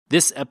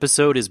This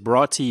episode is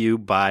brought to you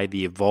by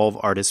the Evolve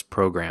Artist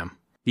Program.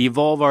 The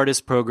Evolve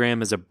Artist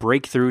Program is a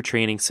breakthrough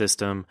training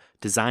system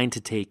designed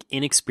to take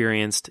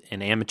inexperienced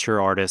and amateur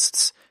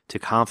artists to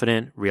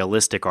confident,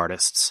 realistic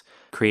artists,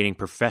 creating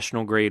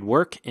professional-grade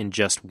work in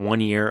just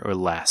 1 year or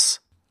less.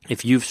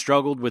 If you've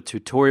struggled with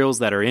tutorials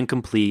that are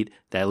incomplete,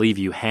 that leave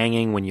you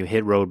hanging when you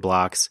hit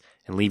roadblocks,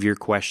 and leave your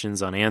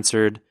questions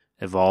unanswered,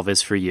 Evolve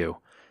is for you.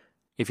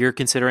 If you're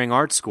considering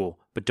art school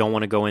but don't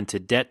want to go into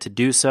debt to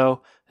do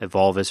so,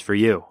 Evolve is for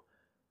you.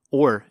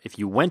 Or if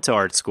you went to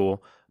art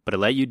school but it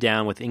let you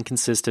down with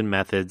inconsistent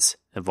methods,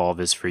 Evolve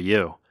is for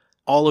you.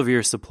 All of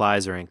your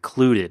supplies are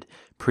included.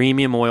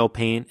 Premium oil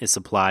paint is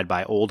supplied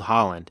by Old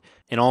Holland,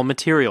 and all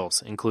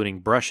materials, including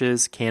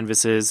brushes,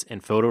 canvases,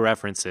 and photo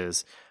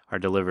references, are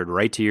delivered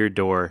right to your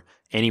door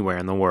anywhere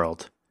in the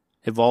world.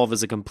 Evolve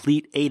is a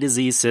complete A to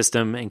Z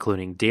system,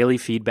 including daily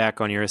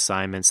feedback on your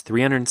assignments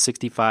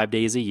 365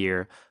 days a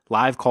year,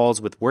 live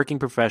calls with working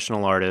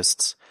professional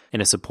artists,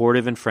 and a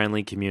supportive and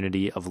friendly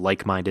community of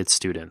like-minded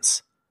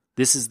students.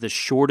 This is the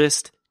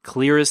shortest,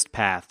 clearest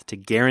path to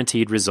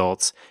guaranteed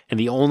results and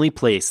the only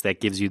place that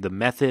gives you the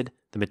method,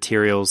 the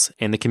materials,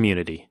 and the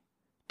community.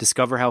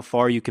 Discover how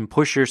far you can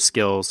push your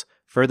skills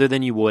further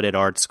than you would at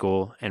art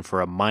school and for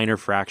a minor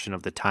fraction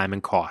of the time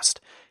and cost.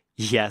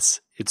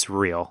 Yes, it's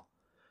real.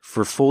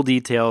 For full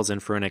details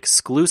and for an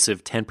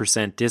exclusive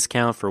 10%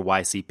 discount for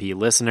YCP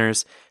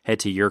listeners, head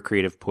to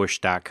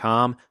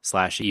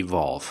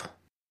yourcreativepush.com/evolve.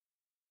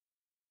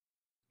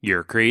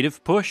 Your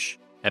Creative Push,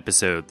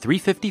 episode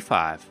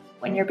 355.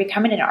 When you're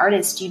becoming an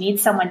artist, you need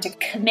someone to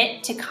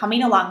commit to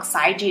coming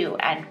alongside you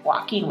and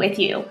walking with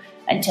you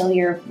until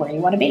you're where you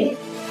want to be.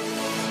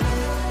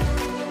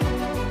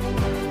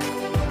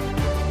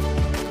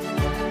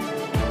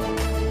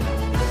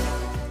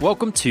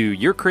 Welcome to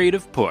Your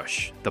Creative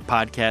Push, the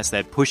podcast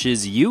that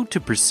pushes you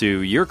to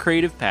pursue your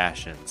creative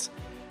passions.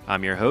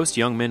 I'm your host,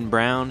 Youngman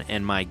Brown,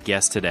 and my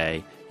guest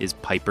today is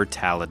Piper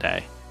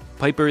Talladay.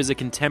 Piper is a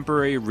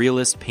contemporary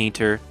realist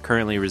painter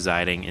currently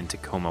residing in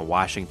Tacoma,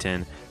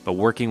 Washington, but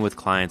working with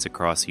clients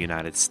across the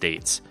United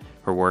States.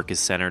 Her work is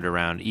centered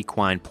around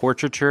equine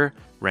portraiture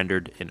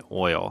rendered in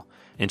oil,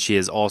 and she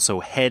is also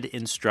head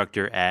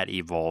instructor at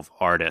Evolve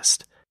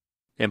Artist.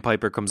 And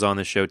Piper comes on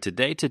the show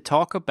today to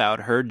talk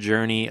about her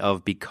journey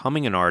of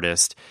becoming an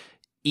artist,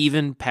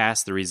 even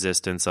past the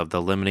resistance of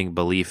the limiting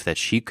belief that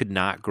she could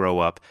not grow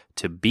up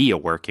to be a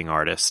working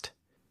artist.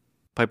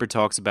 Piper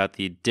talks about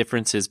the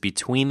differences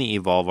between the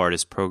Evolve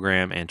Artist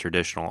Program and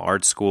traditional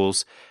art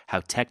schools,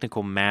 how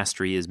technical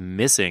mastery is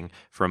missing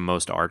from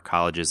most art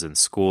colleges and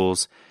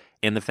schools,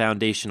 and the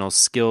foundational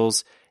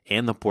skills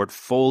and the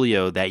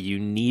portfolio that you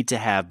need to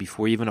have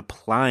before even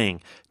applying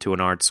to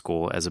an art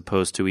school, as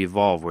opposed to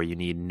Evolve, where you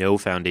need no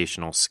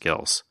foundational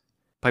skills.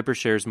 Piper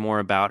shares more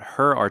about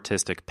her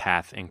artistic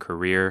path and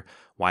career,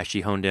 why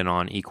she honed in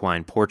on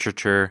equine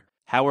portraiture,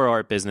 how her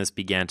art business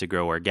began to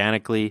grow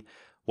organically,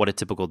 what a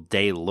typical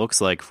day looks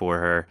like for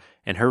her,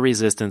 and her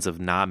resistance of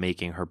not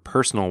making her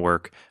personal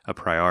work a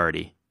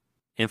priority.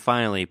 And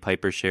finally,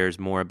 Piper shares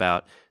more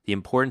about the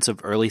importance of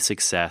early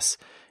success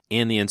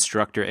and the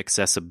instructor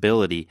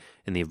accessibility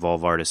in the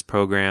Evolve Artist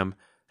Program,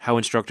 how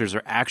instructors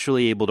are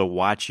actually able to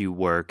watch you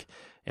work,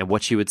 and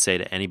what she would say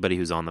to anybody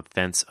who's on the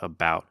fence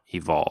about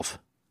Evolve.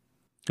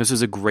 This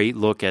is a great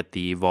look at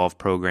the Evolve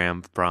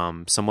program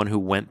from someone who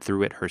went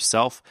through it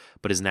herself,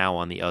 but is now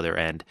on the other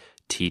end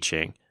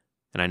teaching.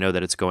 And I know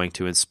that it's going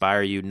to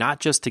inspire you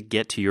not just to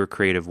get to your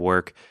creative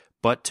work,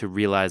 but to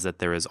realize that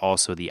there is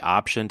also the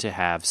option to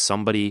have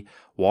somebody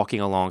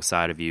walking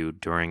alongside of you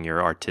during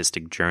your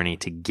artistic journey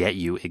to get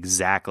you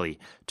exactly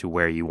to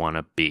where you want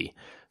to be.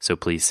 So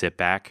please sit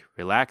back,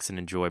 relax, and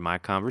enjoy my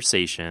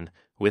conversation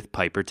with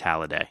Piper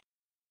Talladay.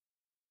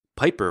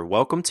 Piper,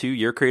 welcome to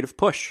Your Creative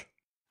Push.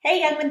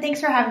 Hey, Youngman,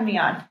 thanks for having me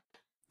on.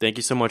 Thank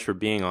you so much for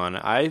being on.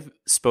 I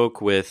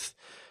spoke with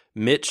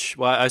Mitch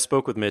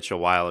a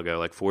while ago,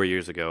 like 4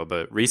 years ago,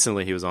 but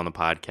recently he was on the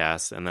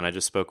podcast, and then I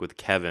just spoke with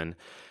Kevin.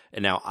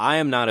 And now I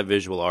am not a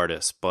visual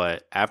artist,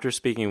 but after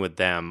speaking with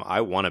them,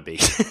 I want to be.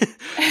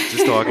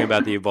 Just talking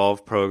about the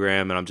Evolve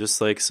program, and I'm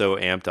just like so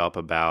amped up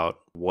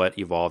about what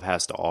Evolve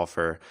has to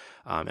offer.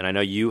 And I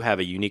know you have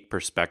a unique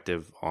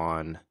perspective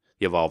on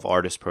the Evolve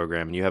Artist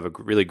Program, and you have a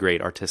really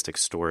great artistic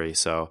story.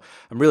 So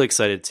I'm really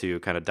excited to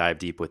kind of dive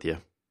deep with you.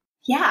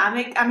 Yeah,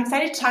 I'm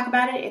excited to talk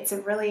about it. It's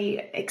a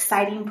really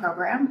exciting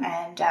program,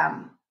 and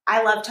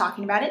I love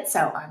talking about it,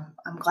 so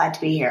I'm glad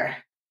to be here.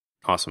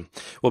 Awesome.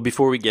 Well,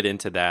 before we get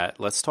into that,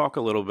 let's talk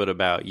a little bit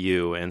about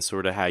you and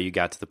sort of how you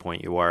got to the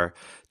point you are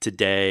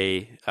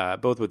today,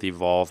 both with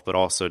Evolve, but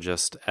also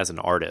just as an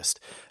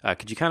artist.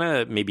 Could you kind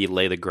of maybe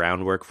lay the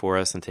groundwork for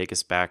us and take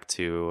us back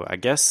to, I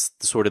guess,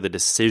 sort of the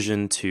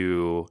decision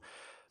to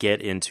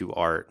get into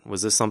art?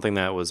 Was this something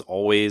that was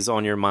always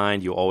on your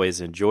mind? You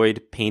always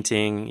enjoyed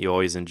painting? You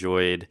always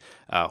enjoyed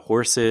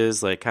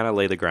horses? Like, kind of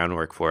lay the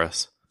groundwork for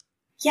us.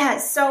 Yeah,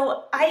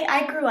 so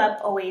I grew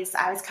up always,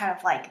 I was kind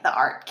of like the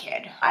art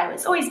kid. I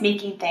was always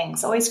making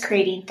things, always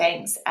creating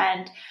things.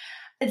 And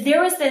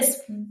there was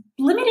this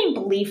limiting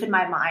belief in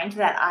my mind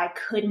that I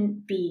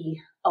couldn't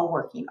be a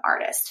working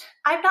artist.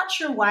 I'm not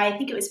sure why. I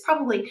think it was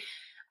probably,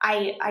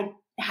 I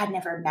had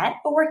never met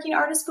a working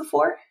artist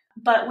before.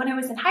 But when I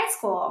was in high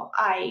school,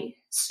 I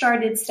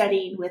started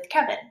studying with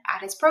Kevin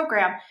at his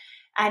program.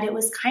 And it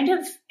was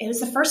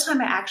the first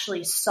time I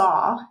actually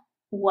saw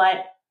what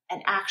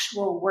an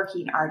actual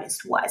working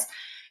artist was.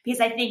 Because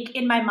I think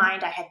in my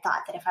mind, I had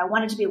thought that if I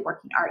wanted to be a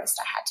working artist,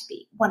 I had to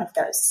be one of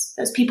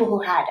those people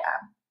who had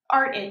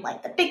art in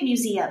like the big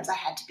museums. I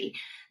had to be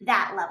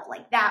that level.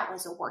 Like that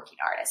was a working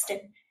artist.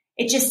 And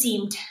it just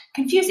seemed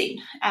confusing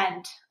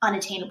and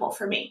unattainable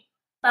for me.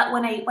 But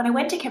when I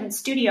went to Kevin's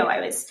studio,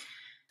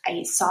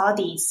 I saw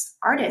these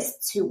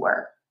artists who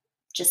were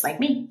just like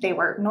me. They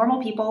were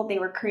normal people. They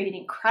were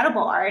creating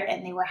incredible art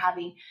and they were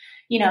having,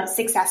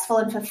 successful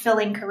and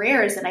fulfilling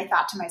careers. And I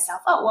thought to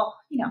myself, oh, well,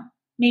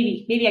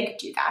 maybe I could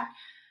do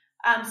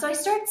that. So I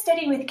started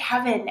studying with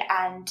Kevin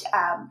and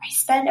I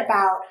spent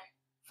about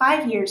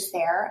 5 years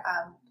there.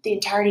 The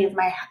entirety of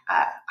my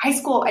high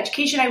school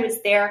education, I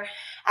was there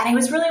and I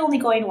was really only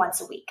going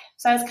once a week.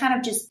 So I was kind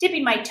of just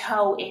dipping my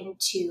toe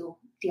into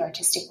the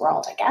artistic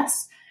world, I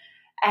guess.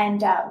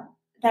 And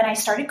then I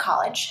started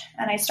college,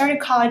 and I started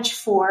college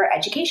for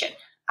education.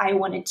 I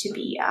wanted to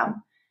be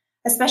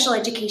a special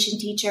education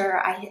teacher.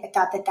 I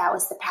thought that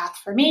was the path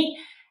for me.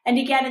 And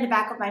again, in the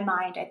back of my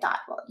mind, I thought,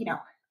 well,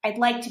 I'd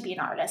like to be an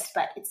artist,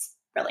 but it's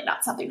really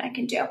not something I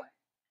can do.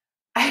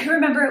 I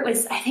remember it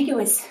was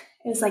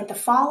like the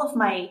fall of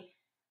my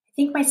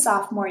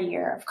sophomore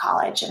year of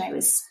college, and I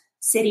was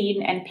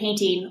sitting and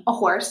painting a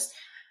horse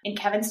in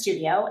Kevin's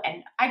studio.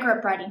 And I grew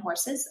up riding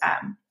horses.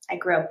 I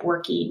grew up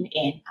working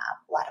in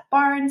a lot of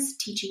barns,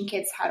 teaching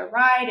kids how to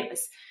ride.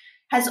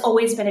 Has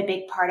always been a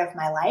big part of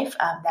my life.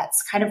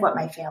 That's kind of what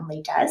my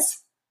family does.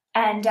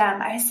 And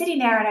I was sitting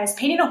there and I was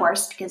painting a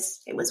horse because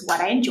it was what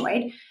I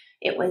enjoyed.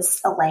 It was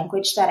a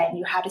language that I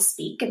knew how to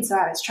speak. And so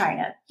I was trying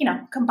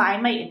to,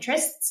 combine my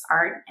interests,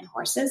 art and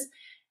horses.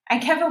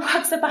 And Kevin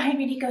walks up behind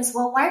me and he goes,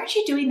 well, why aren't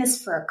you doing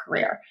this for a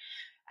career?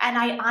 And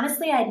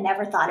I'd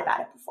never thought about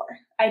it before.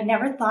 I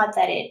never thought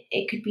that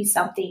it could be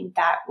something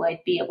that would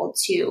be able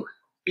to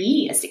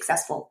be a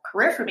successful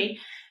career for me.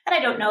 And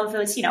I don't know if it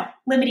was,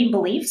 limiting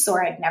beliefs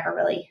or I'd never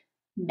really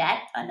met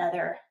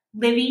another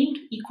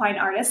living equine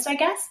artist, I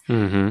guess.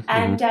 Mm-hmm,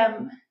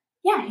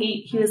 and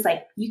he was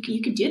like,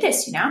 you could do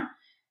this,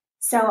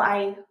 So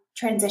I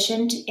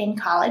transitioned in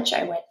college.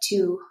 I went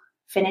to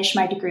finish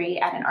my degree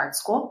at an art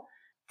school.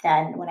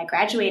 Then when I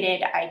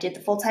graduated, I did the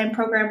full-time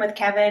program with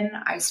Kevin.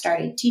 I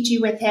started teaching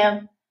with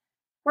him,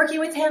 working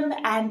with him,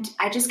 and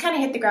I just kind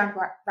of hit the ground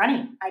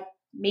running. I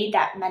made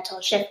that mental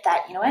shift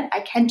that,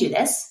 I can do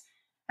this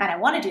and I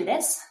want to do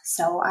this.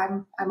 So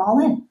I'm all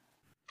in.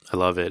 I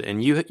love it.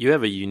 And you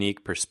have a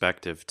unique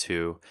perspective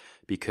too,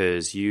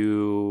 because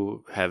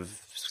you have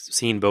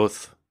seen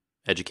both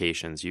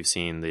educations. You've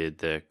seen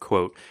the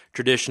quote,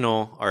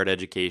 traditional art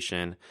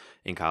education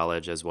in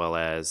college, as well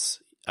as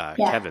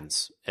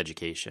Kevin's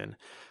education.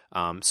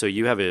 So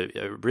you have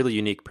a really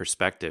unique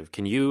perspective.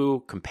 Can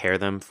you compare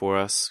them for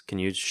us? Can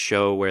you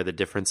show where the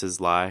differences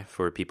lie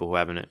for people who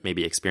haven't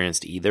maybe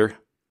experienced either?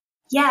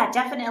 Yeah,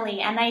 definitely.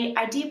 And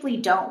I deeply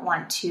don't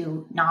want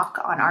to knock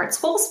on art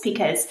schools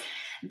because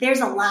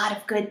there's a lot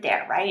of good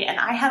there, right? And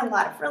I had a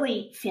lot of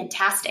really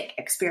fantastic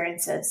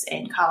experiences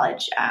in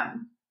college.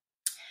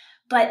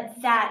 But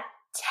that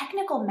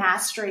technical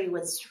mastery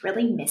was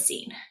really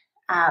missing.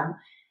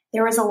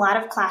 There was a lot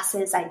of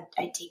classes. I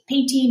take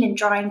painting and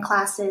drawing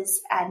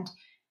classes, and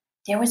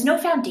there was no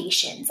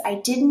foundations. I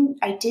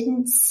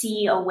didn't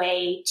see a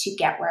way to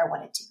get where I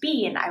wanted to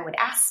be. And I would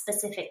ask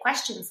specific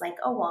questions like,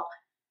 oh, well,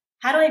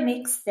 how do I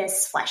mix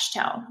this flesh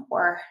tone?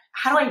 Or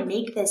how do I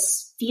make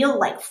this feel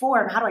like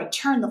form? How do I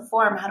turn the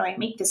form? How do I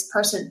make this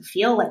person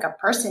feel like a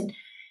person?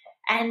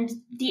 And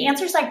the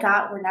answers I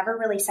got were never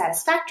really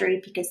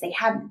satisfactory because they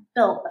hadn't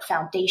built a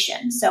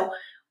foundation. So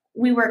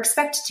we were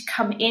expected to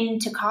come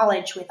into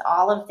college with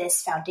all of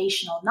this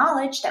foundational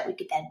knowledge that we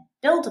could then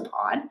build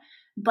upon.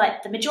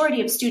 But the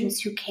majority of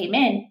students who came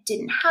in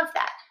didn't have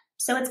that.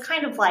 So it's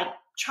kind of like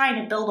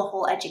trying to build a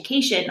whole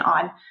education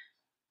on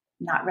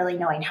not really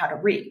knowing how to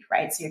read,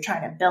 right? So you're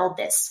trying to build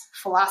this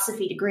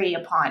philosophy degree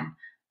upon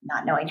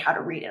not knowing how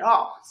to read at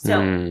all.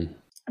 So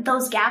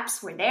those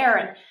gaps were there,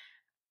 and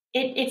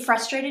it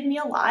frustrated me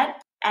a lot.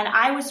 And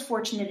I was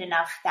fortunate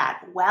enough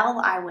that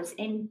while I was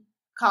in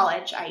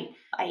college, I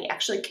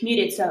actually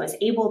commuted. So I was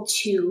able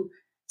to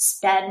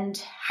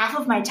spend half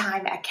of my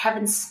time at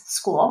Kevin's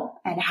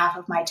school and half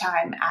of my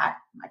time at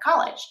my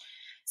college.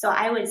 So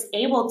I was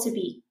able to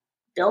be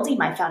building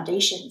my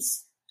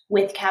foundations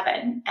with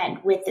Kevin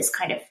and with this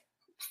kind of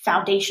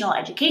foundational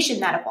education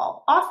that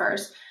Evolve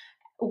offers,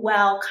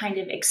 while kind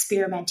of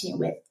experimenting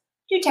with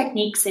new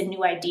techniques and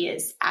new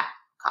ideas at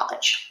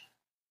college.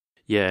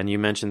 Yeah, and you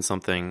mentioned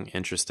something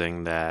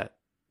interesting that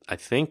I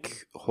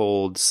think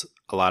holds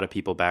a lot of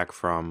people back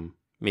from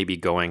maybe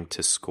going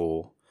to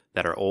school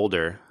that are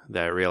older,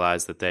 that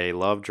realize that they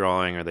love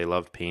drawing or they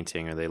love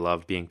painting or they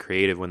loved being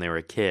creative when they were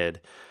a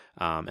kid,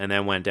 and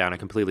then went down a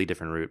completely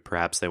different route.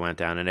 Perhaps they went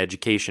down an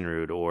education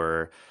route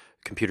or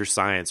computer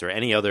science or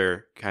any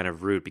other kind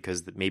of route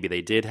because maybe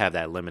they did have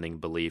that limiting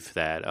belief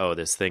that, oh,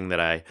 this thing that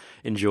I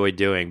enjoy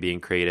doing, being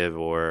creative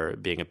or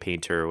being a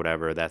painter or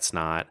whatever,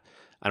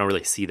 I don't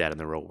really see that in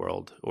the real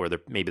world. Or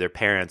maybe their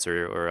parents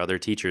or other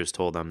teachers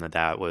told them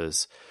that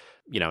was,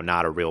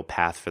 not a real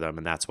path for them.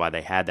 And that's why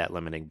they had that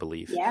limiting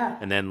belief. Yeah.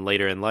 And then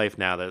later in life,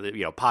 now that,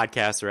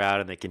 podcasts are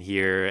out and they can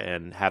hear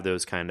and have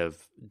those kind of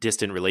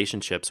distant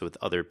relationships with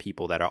other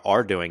people that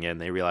are doing it. And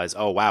they realize,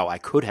 oh, wow, I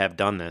could have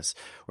done this,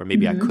 or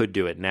maybe I could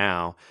do it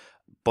now,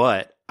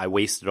 but I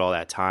wasted all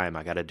that time.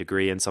 I got a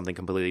degree in something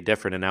completely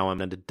different. And now I'm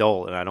an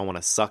adult and I don't want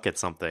to suck at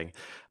something.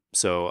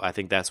 So I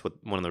think that's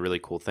one of the really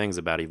cool things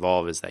about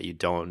Evolve is that you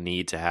don't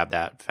need to have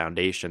that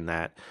foundation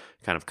that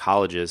kind of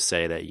colleges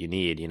say that you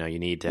need. You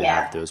need to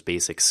have those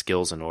basic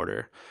skills in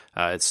order.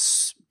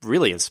 It's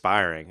really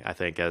inspiring, I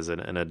think, as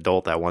an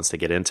adult that wants to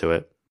get into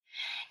it.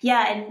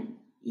 Yeah, and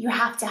you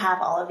have to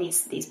have all of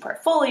these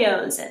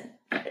portfolios and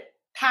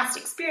past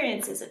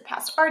experiences and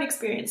past art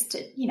experience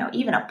to,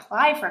 even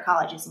apply for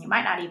colleges, and you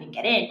might not even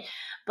get in.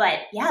 But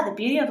yeah, the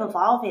beauty of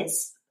Evolve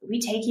is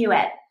we take you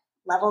at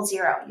level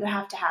 0. You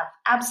have to have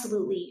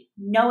absolutely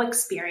no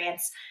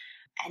experience.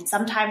 And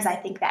sometimes I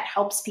think that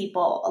helps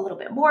people a little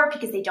bit more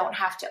because they don't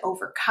have to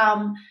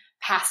overcome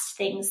past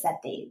things that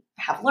they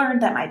have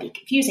learned that might be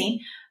confusing.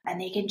 And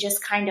they can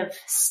just kind of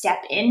step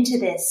into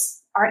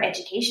this art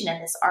education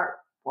and this art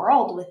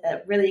world with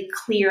a really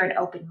clear and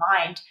open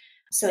mind.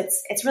 So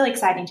it's really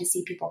exciting to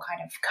see people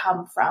kind of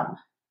come from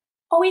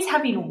always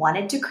having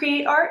wanted to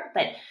create art,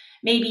 but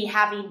maybe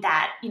having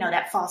that,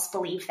 that false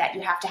belief that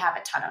you have to have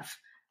a ton of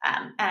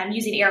and I'm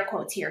using air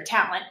quotes here,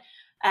 talent,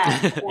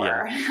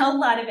 or a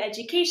lot of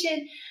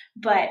education,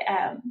 but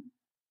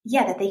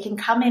that they can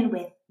come in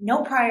with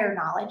no prior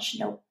knowledge,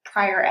 no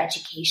prior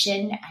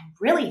education, and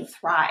really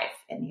thrive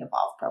in the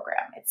Evolve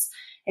program.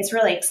 It's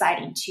really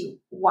exciting to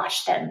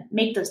watch them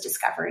make those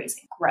discoveries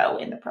and grow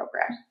in the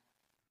program.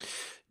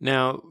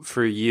 Now,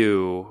 for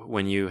you,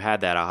 when you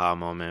had that aha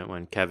moment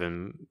when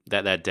Kevin,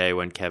 that day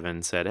when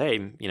Kevin said, hey,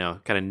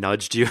 kind of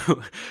nudged you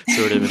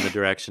sort of in the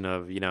direction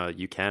of,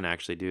 you can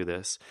actually do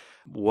this.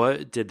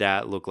 What did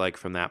that look like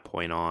from that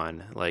point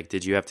on? Like,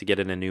 did you have to get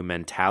in a new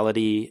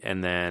mentality?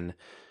 And then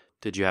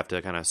did you have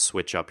to kind of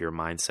switch up your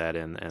mindset?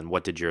 And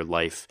what did your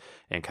life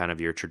and kind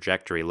of your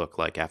trajectory look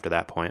like after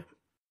that point?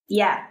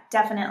 Yeah,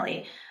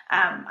 definitely.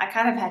 I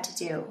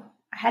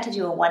had to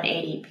do a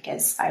 180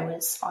 because I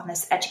was on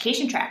this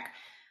education track.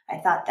 I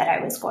thought that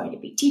I was going to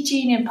be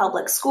teaching in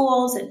public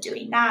schools and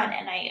doing that.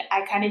 And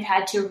I kind of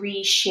had to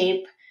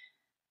reshape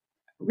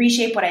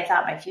what I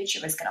thought my future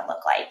was going to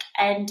look like.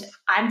 And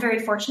I'm very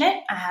fortunate.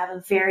 I have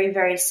a very,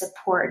 very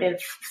supportive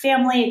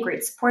family, a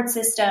great support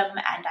system.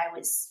 And I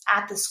was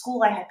at the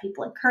school. I had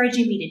people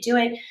encouraging me to do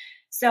it.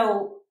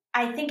 So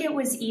I think it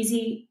was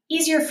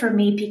easier for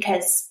me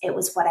because it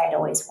was what I'd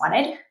always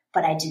wanted,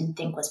 but I didn't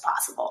think was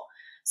possible.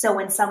 So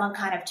when someone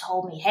kind of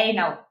told me, hey,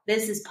 no,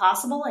 this is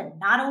possible, and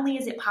not only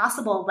is it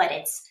possible, but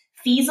it's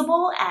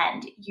feasible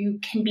and you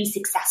can be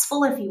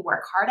successful if you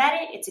work hard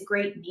at it. It's a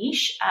great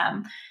niche.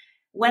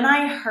 When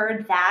I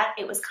heard that,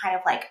 it was kind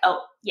of like,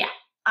 oh, yeah,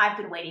 I've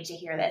been waiting to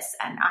hear this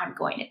and I'm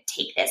going to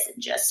take this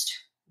and just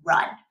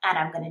run. And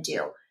I'm going to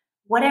do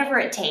whatever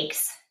it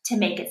takes to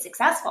make it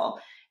successful.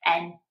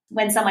 And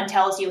when someone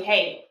tells you,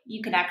 hey,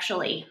 you can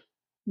actually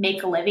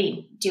make a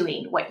living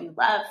doing what you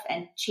love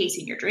and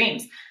chasing your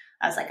dreams,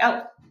 I was like,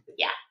 oh,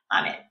 yeah,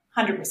 I'm in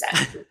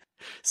 100%.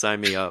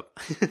 Sign me up.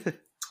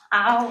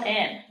 All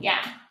in.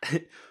 Yeah.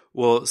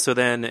 Well, so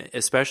then,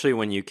 especially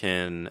when you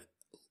can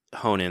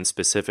hone in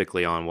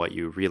specifically on what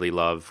you really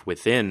love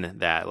within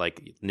that,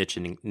 like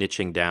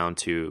niching down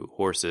to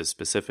horses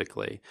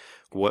specifically,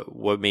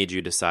 what made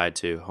you decide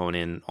to hone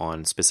in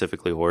on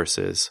specifically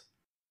horses?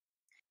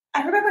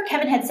 I remember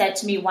Kevin had said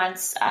to me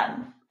once,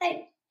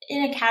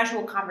 in a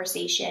casual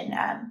conversation,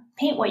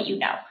 paint what you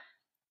know.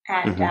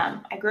 And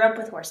I grew up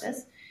with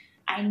horses.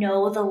 I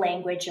know the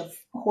language of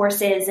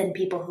horses and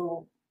people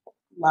who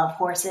love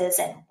horses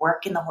and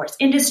work in the horse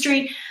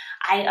industry.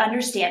 I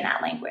understand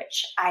that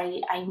language.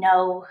 I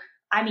know,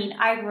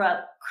 I grew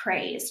up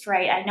crazed,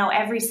 right? I know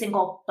every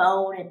single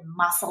bone and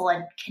muscle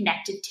and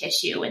connective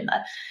tissue in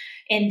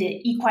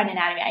the equine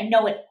anatomy. I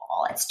know it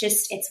all.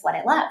 It's what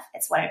I love.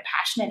 It's what I'm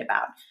passionate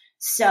about.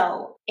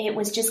 So it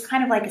was just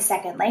kind of like a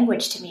second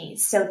language to me.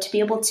 So to be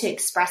able to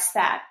express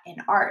that in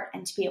art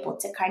and to be able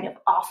to kind of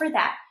offer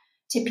that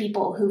to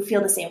people who feel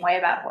the same way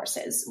about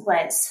horses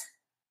was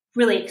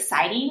really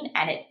exciting.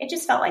 And it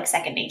just felt like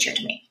second nature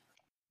to me.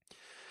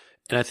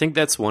 And I think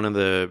that's one of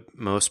the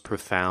most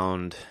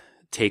profound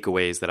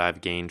takeaways that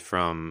I've gained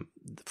from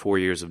 4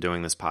 years of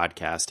doing this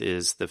podcast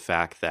is the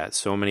fact that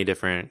so many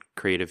different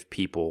creative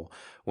people,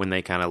 when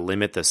they kind of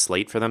limit the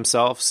slate for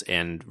themselves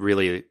and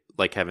really,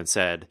 like Kevin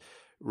said,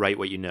 write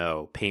what you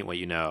know, paint what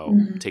you know,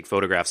 take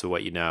photographs of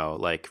what you know,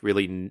 like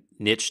really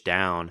niche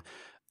down.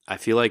 I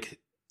feel like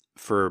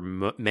for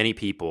many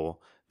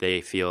people,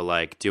 they feel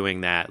like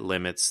doing that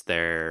limits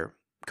their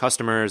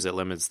customers, it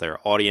limits their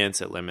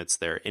audience, it limits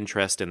their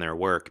interest in their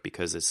work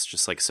because it's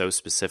just like so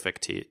specific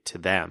to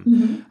them.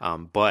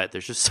 Mm-hmm. But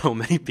there's just so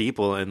many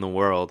people in the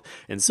world,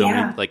 and so many,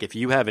 Yeah. like if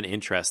you have an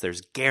interest,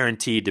 there's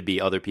guaranteed to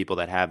be other people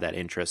that have that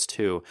interest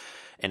too.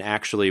 And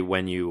actually,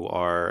 when you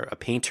are a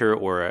painter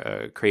or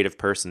a creative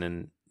person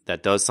and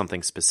that does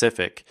something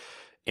specific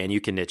and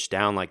you can niche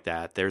down like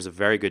that, there's a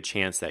very good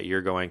chance that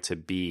you're going to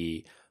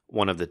be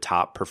one of the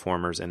top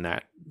performers in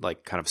that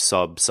like kind of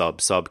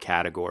sub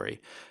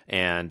category.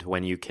 And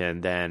when you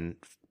can then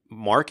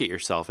market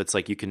yourself, it's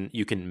like you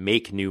can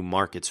make new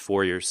markets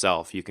for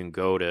yourself. You can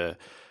go to,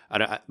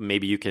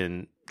 maybe you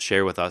can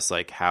share with us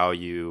like how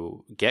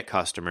you get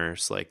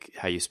customers, like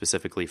how you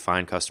specifically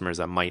find customers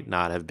that might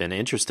not have been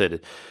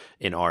interested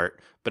in art.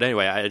 But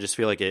anyway, I just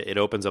feel like it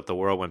opens up the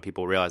world when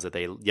people realize that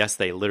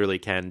they literally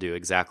can do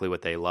exactly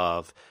what they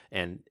love.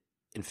 And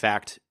in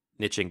fact,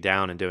 niching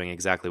down and doing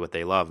exactly what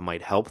they love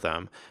might help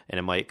them, and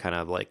it might kind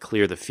of like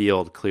clear the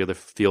field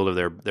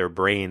of their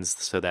brains,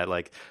 so that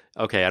like,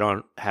 okay, I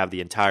don't have the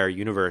entire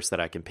universe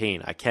that I can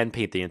paint. I can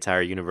paint the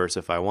entire universe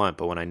if I want,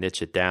 but when I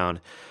niche it down,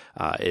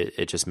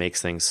 it just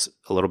makes things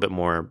a little bit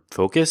more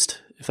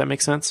focused, if that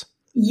makes sense.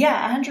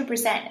 Yeah,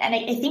 100%. And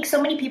I think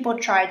so many people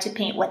try to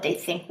paint what they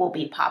think will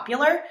be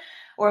popular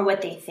or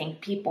what they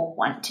think people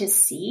want to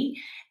see.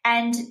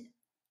 And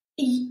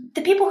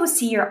the people who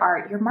see your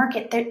art, your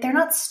market, they're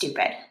not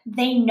stupid.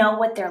 They know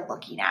what they're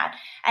looking at.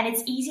 And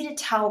it's easy to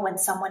tell when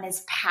someone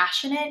is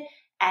passionate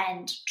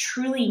and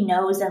truly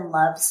knows and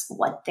loves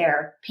what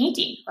they're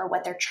painting or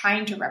what they're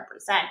trying to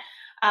represent.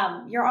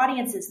 Your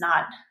audience is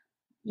not,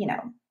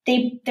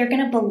 they're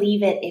going to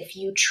believe it if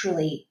you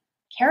truly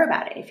care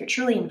about it, if you're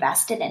truly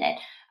invested in it.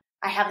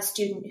 I have a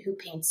student who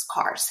paints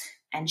cars,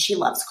 and she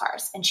loves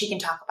cars, and she can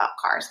talk about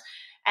cars.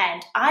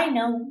 And I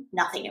know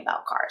nothing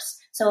about cars.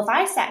 So if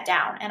I sat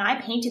down and I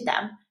painted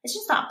them, it's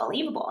just not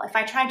believable. If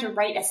I tried to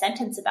write a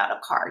sentence about a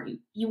car,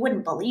 you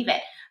wouldn't believe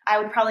it. I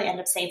would probably end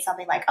up saying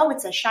something like, oh,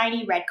 it's a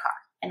shiny red car.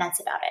 And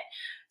that's about it.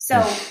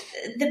 So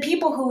the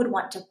people who would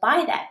want to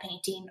buy that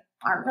painting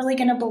aren't really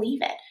going to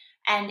believe it.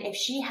 And if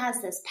she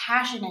has this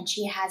passion and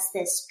she has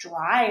this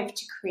drive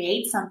to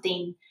create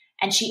something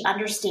and she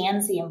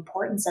understands the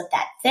importance of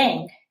that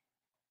thing,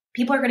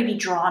 people are going to be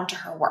drawn to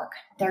her work.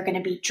 They're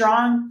going to be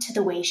drawn to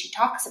the way she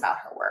talks about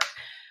her work.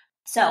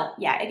 So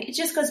yeah, it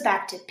just goes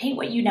back to paint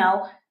what you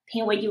know,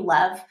 paint what you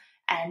love,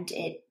 and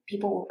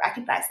people will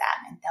recognize that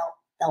and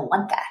they'll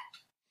want that.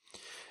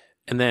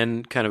 And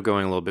then kind of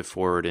going a little bit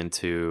forward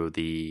into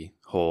the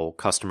whole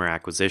customer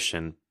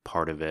acquisition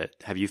part of it,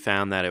 have you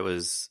found that it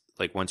was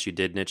like once you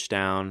did niche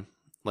down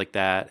like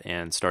that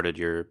and started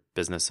your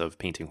business of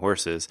painting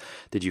horses,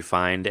 did you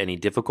find any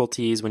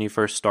difficulties when you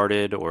first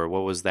started, or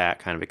what was that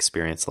kind of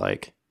experience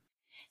like?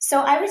 So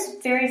I was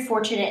very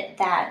fortunate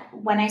that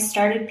when I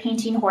started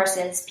painting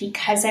horses,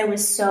 because I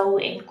was so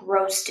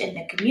engrossed in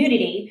the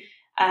community,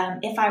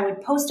 if I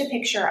would post a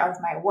picture of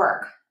my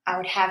work, I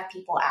would have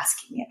people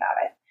asking me about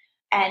it.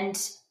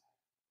 And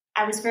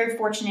I was very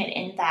fortunate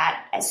in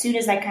that as soon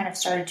as I kind of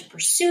started to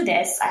pursue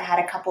this, I had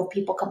a couple of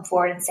people come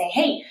forward and say,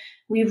 hey,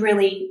 we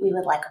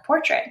would like a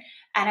portrait.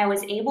 And I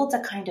was able to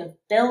kind of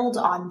build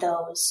on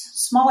those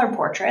smaller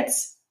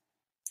portraits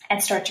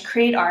and start to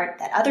create art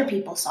that other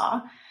people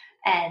saw.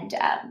 And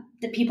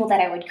the people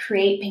that I would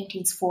create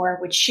paintings for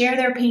would share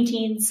their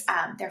paintings.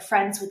 Their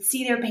friends would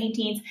see their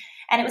paintings.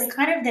 And it was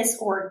kind of this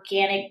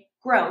organic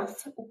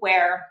growth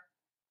where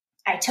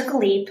I took a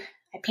leap,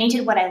 I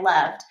painted what I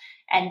loved,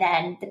 and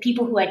then the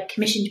people who had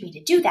commissioned me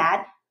to do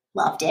that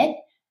loved it,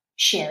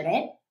 shared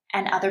it,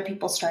 and other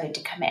people started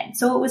to come in.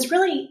 So it was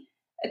really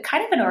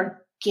kind of an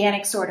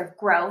organic sort of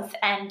growth.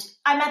 And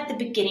I'm at the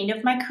beginning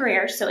of my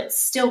career, so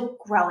it's still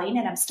growing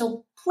and I'm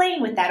still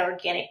playing with that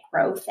organic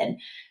growth.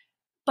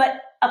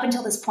 But up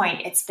until this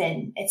point, it's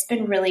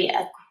been really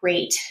a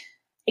great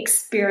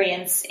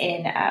experience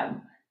in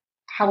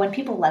how when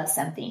people love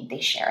something,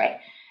 they share it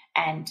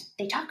and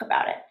they talk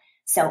about it.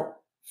 So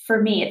for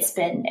me, it's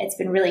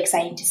been really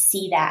exciting to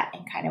see that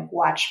and kind of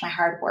watch my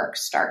hard work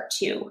start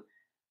to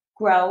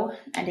grow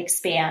and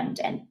expand.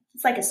 And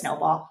it's like a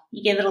snowball.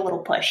 You give it a little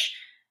push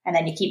and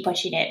then you keep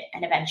pushing it.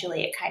 And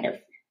eventually it kind of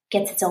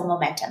gets its own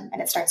momentum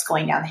and it starts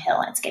going down the hill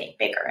and it's getting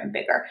bigger and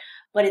bigger.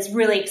 But it's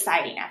really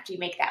exciting after you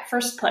make that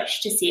first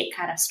push to see it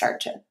kind of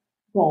start to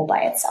roll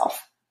by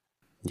itself.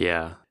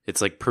 Yeah.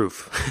 It's like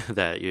proof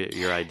that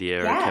your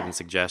idea or Kevin's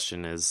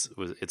suggestion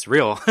it's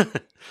real.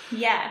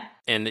 Yeah.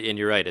 And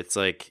you're right. It's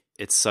like,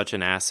 it's such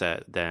an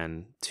asset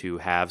then to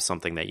have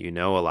something that you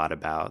know a lot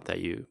about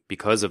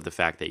because of the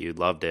fact that you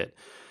loved it.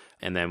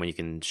 And then when you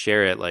can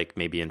share it, like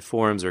maybe in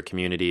forums or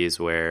communities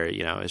where,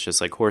 it's just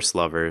like horse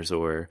lovers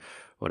or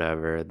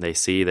whatever, they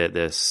see that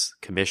this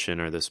commission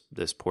or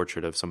this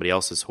portrait of somebody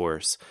else's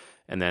horse,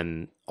 and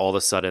then all of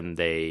a sudden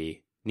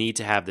they need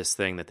to have this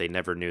thing that they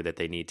never knew that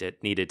they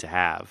needed to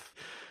have.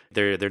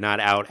 They're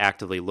not out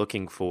actively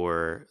looking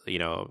for,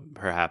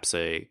 perhaps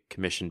a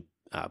commissioned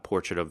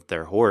portrait of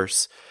their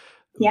horse.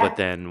 Yeah. But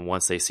then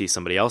once they see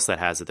somebody else that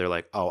has it, they're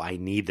like, oh, I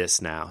need this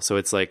now. So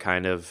it's like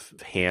kind of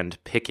hand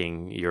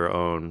picking your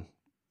own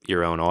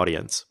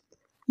audience.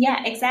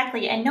 Yeah,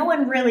 exactly. And no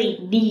one really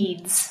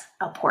needs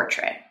a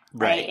portrait,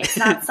 right? It's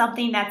not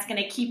something that's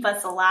going to keep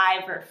us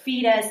alive or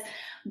feed us,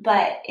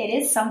 but it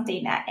is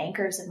something that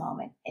anchors a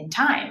moment in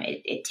time.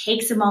 It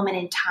takes a moment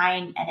in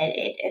time and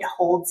it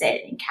holds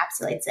it,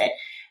 encapsulates it.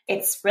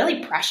 It's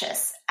really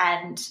precious.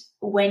 And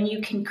when you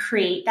can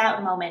create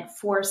that moment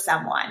for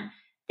someone,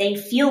 they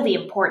feel the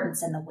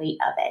importance and the weight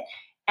of it.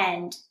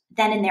 And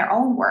then in their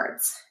own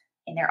words,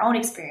 in their own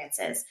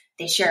experiences,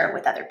 they share it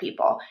with other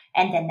people.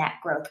 And then that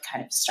growth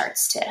kind of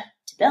starts to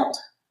build.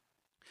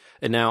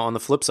 And now on the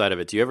flip side of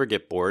it, do you ever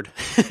get bored?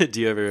 Are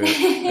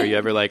you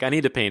ever like, I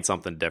need to paint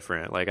something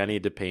different? Like I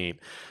need to paint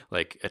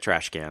like a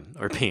trash can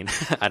or paint,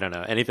 I don't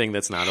know, anything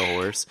that's not a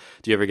horse.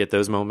 Do you ever get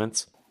those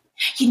moments?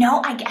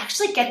 I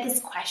actually get this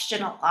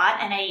question a lot.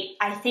 And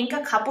I think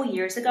a couple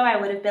years ago, I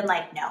would have been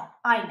like, no,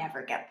 I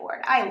never get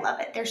bored. I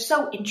love it. They're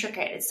so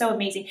intricate. It's so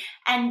amazing.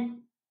 And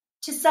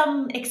to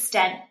some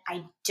extent,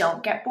 I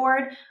don't get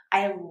bored.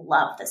 I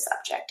love the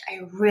subject. I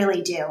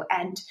really do.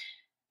 And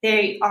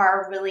they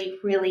are really,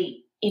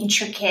 really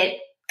intricate,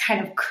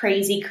 kind of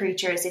crazy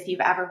creatures. If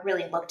you've ever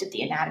really looked at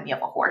the anatomy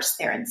of a horse,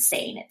 they're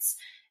insane.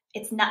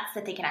 It's nuts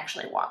that they can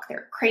actually walk.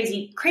 They're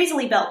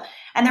crazily built,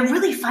 and they're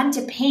really fun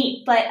to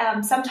paint.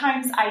 But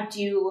sometimes I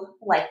do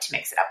like to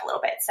mix it up a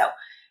little bit. So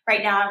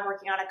right now I'm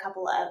working on a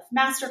couple of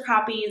master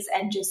copies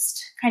and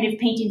just kind of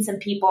painting some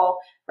people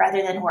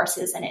rather than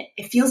horses. And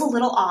it feels a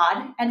little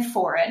odd and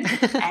foreign,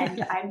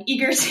 and I'm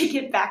eager to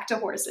get back to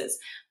horses.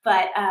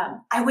 But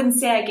I wouldn't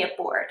say I get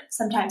bored.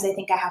 Sometimes I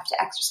think I have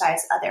to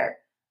exercise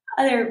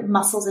other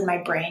muscles in my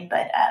brain.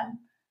 But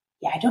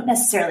I don't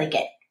necessarily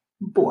get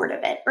bored of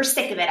it or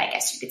sick of it, I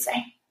guess you could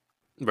say.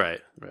 Right.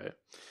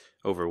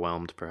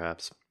 Overwhelmed,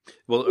 perhaps.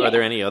 Well, yeah. Are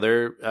there any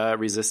other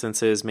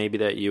resistances maybe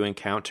that you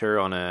encounter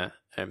on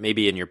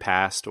maybe in your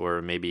past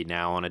or maybe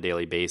now on a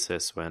daily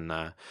basis when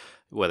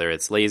whether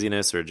it's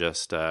laziness or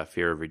just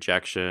fear of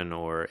rejection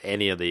or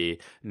any of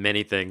the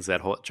many things that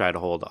try to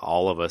hold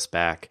all of us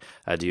back?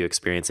 Do you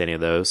experience any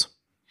of those?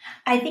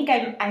 I think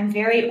I'm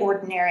very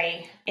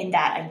ordinary in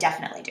that. I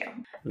definitely do.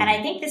 And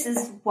I think this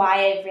is why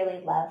I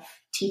really love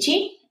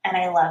teaching and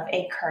I love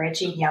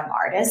encouraging young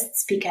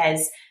artists,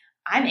 because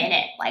I'm in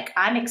it. Like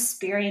I'm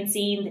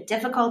experiencing the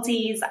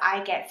difficulties.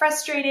 I get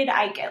frustrated.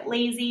 I get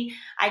lazy.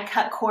 I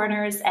cut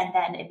corners and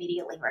then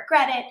immediately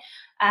regret it.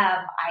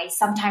 I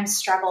sometimes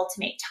struggle to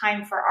make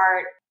time for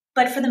art.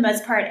 But for the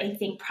most part, I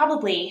think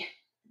probably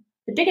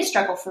the biggest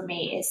struggle for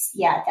me is,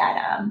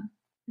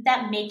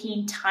 that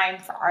making time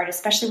for art,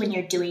 especially when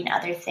you're doing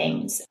other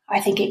things. I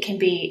think it can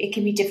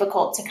be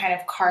difficult to kind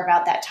of carve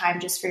out that time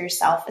just for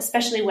yourself,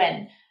 especially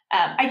when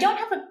I don't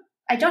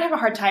have a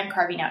hard time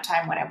carving out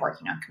time when I'm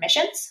working on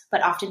commissions,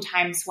 but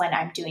oftentimes when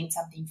I'm doing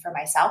something for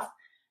myself,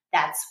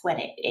 that's when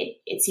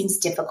it seems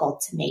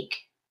difficult to make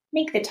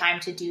the time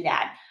to do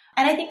that.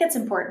 And I think that's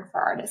important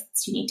for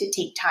artists. You need to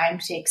take time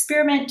to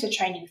experiment, to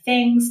try new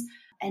things,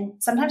 and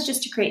sometimes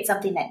just to create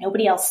something that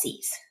nobody else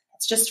sees.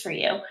 It's just for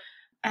you.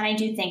 And I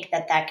do think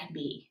that can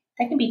be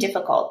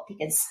difficult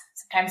because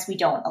sometimes we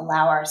don't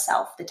allow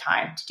ourselves the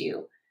time to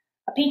do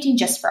a painting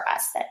just for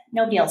us that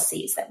nobody else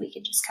sees, that we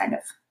can just kind of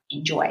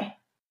enjoy.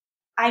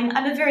 I'm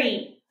a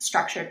very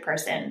structured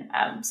person,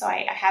 so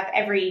I have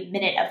every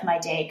minute of my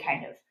day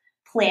kind of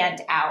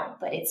planned out,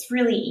 but it's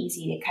really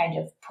easy to kind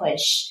of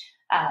push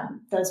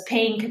those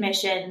paying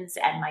commissions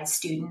and my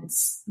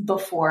students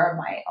before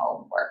my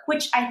own work,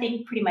 which I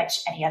think pretty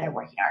much any other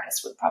working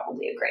artist would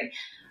probably agree.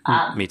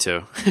 Me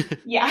too.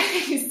 Yeah.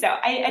 So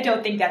I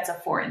don't think that's a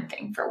foreign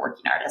thing for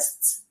working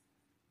artists.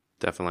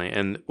 Definitely.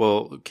 And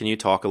well, can you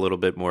talk a little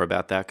bit more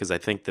about that? Because I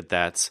think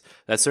that's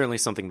certainly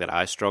something that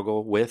I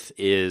struggle with,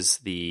 is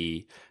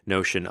the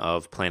notion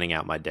of planning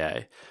out my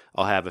day.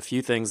 I'll have a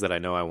few things that I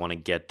know I want to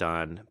get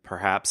done.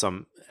 Perhaps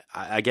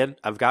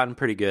I've gotten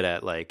pretty good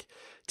at like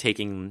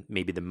taking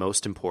maybe the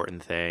most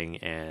important thing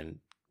and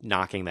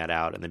knocking that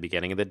out in the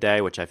beginning of the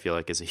day, which I feel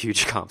like is a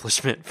huge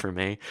accomplishment for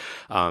me.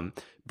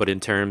 But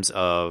in terms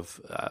of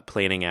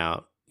planning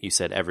out, you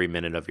said every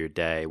minute of your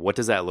day, what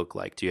does that look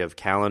like? Do you have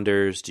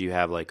calendars? Do you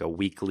have like a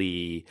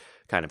weekly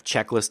kind of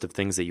checklist of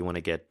things that you want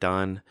to get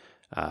done?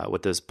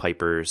 What does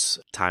Piper's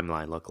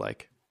timeline look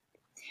like?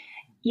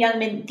 Yeah, I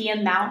mean, the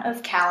amount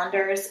of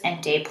calendars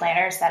and day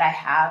planners that I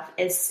have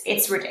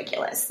it's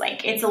ridiculous.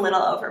 Like it's a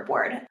little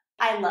overboard.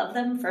 I love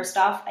them. First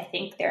off, I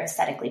think they're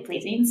aesthetically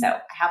pleasing, so I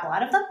have a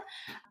lot of them.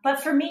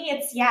 But for me,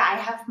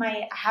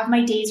 I have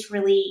my days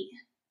really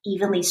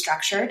evenly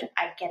structured.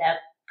 I get up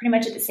pretty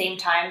much at the same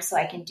time, so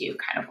I can do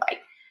kind of like,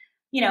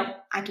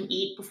 I can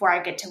eat before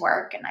I get to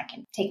work and I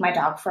can take my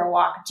dog for a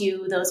walk,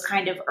 do those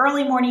kind of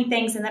early morning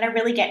things. And then I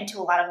really get into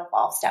a lot of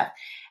evolved stuff.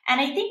 And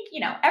I think,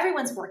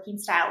 everyone's working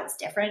style is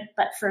different.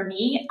 But for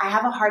me, I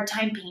have a hard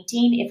time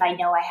painting if I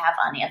know I have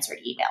unanswered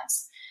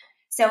emails.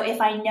 So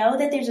if I know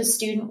that there's a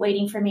student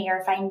waiting for me, or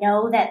if I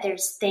know that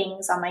there's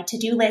things on my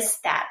to-do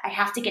list that I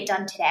have to get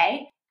done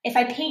today, if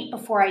I paint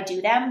before I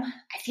do them,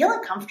 I feel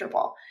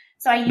uncomfortable.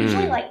 So I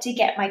usually like to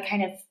get my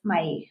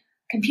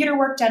computer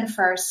work done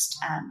first,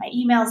 my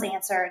emails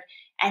answered,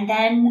 and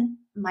then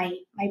my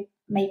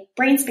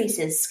brain space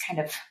is kind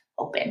of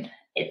open.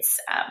 It's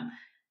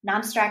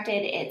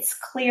non-distracted. It's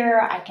clear.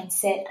 I can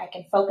sit. I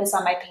can focus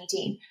on my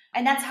painting.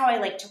 And that's how I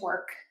like to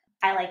work.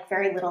 I like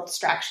very little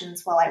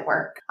distractions while I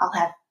work. I'll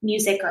have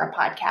music or a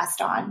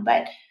podcast on,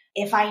 but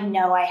if I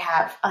know I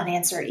have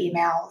unanswered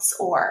emails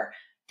or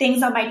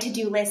things on my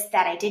to-do list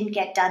that I didn't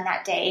get done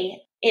that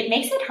day, it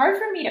makes it hard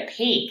for me to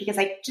paint because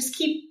I just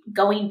keep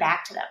going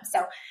back to them.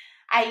 So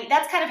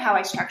that's kind of how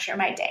I structure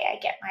my day. I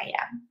get my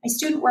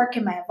student work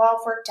and my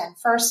Evolve work done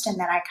first, and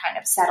then I kind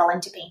of settle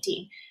into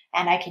painting,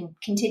 and I can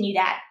continue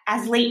that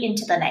as late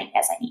into the night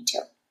as I need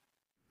to.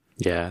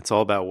 Yeah, it's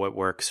all about what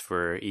works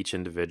for each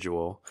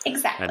individual.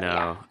 Exactly. I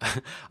know. Yeah.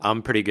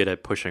 I'm pretty good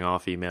at pushing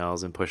off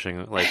emails and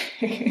pushing,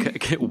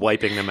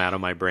 wiping them out of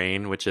my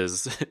brain, which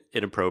is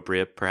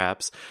inappropriate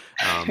perhaps.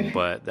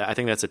 But I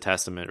think that's a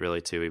testament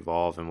really to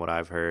Evolve and what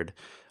I've heard,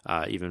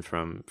 even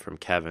from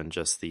Kevin,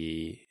 just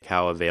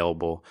how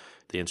available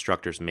the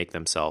instructors make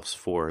themselves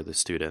for the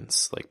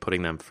students, like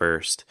putting them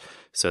first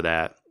so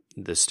that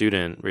the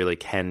student really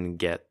can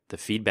get the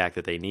feedback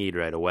that they need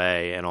right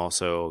away and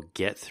also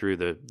get through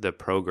the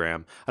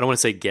program. I don't want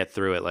to say get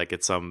through it like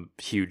it's some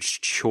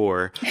huge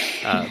chore,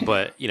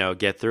 but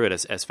get through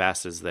it as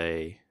fast as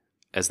they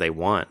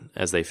want,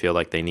 as they feel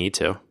like they need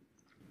to.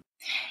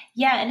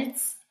 Yeah, and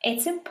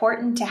it's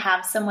important to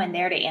have someone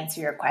there to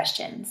answer your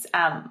questions.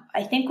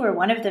 I think we're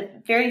one of the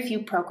very few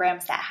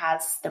programs that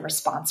has the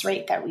response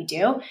rate that we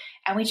do,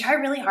 and we try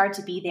really hard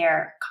to be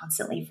there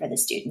constantly for the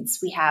students.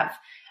 We have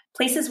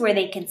places where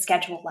they can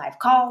schedule live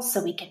calls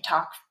so we can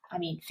talk,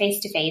 face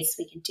to face.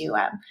 We can do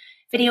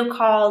video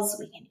calls,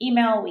 we can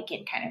email, we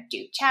can kind of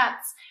do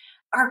chats.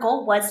 Our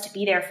goal was to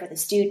be there for the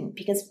student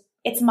because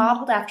it's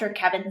modeled after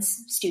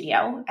Kevin's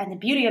studio. And the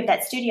beauty of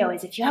that studio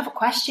is if you have a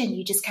question,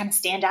 you just kind of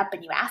stand up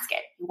and you ask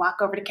it. You walk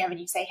over to Kevin,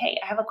 you say, hey,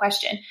 I have a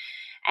question.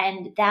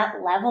 And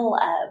that level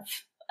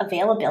of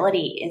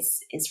availability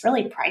is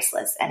really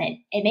priceless, and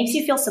it makes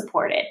you feel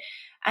supported.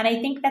 And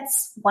I think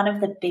that's one of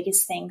the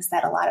biggest things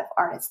that a lot of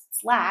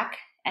artists lack.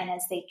 And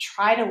as they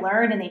try to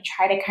learn and they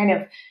try to kind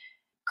of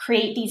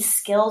create these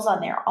skills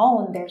on their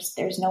own,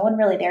 there's no one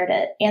really there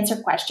to answer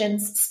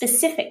questions,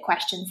 specific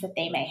questions that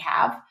they may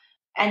have.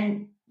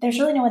 And there's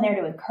really no one there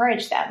to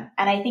encourage them.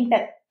 And I think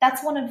that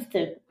that's one of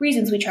the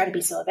reasons we try to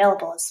be so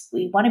available is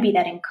we want to be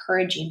that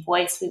encouraging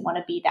voice. We want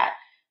to be that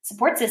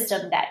support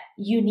system that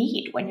you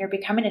need when you're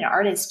becoming an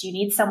artist. You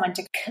need someone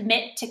to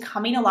commit to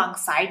coming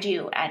alongside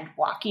you and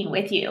walking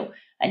with you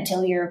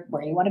until you're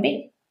where you want to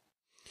be.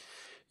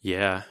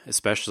 Yeah,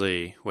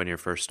 especially when you're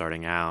first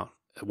starting out.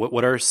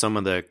 What are some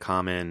of the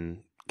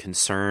common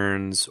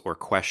concerns or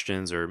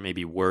questions or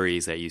maybe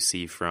worries that you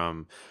see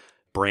from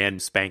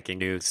brand spanking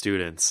new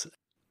students?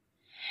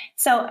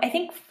 So I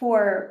think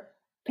for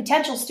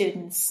potential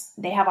students,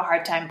 they have a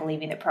hard time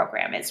believing the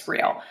program is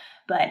real,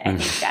 but I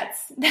think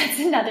that's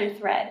another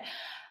thread.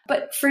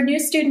 But for new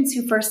students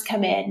who first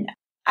come in,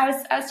 I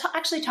was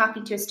actually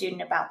talking to a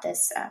student about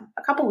this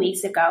a couple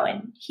weeks ago,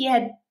 and he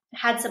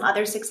had some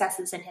other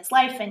successes in his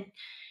life, and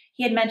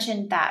he had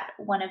mentioned that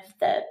one of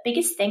the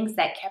biggest things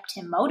that kept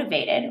him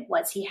motivated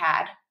was he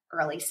had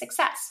early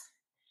success.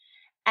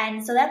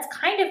 And so that's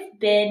kind of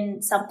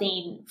been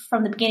something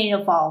from the beginning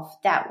of Evolve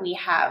that we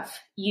have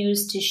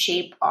used to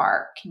shape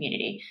our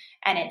community.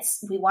 And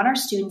we want our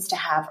students to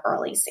have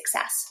early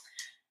success.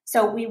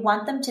 So we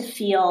want them to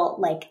feel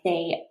like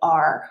they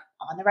are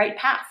on the right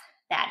path,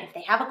 that if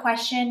they have a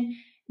question,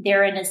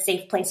 they're in a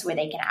safe place where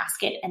they can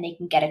ask it and they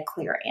can get a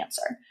clear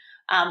answer.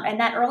 And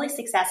that early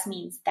success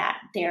means that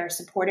they're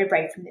supported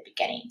right from the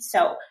beginning.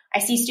 So I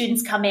see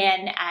students come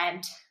in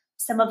and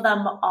some of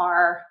them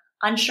are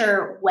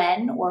unsure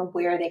when or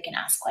where they can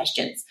ask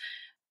questions.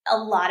 A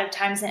lot of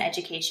times in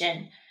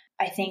education,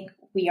 I think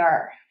we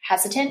are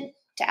hesitant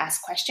to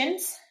ask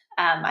questions.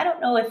 I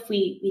don't know if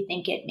we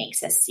think it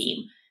makes us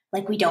seem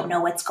like we don't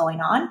know what's going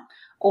on,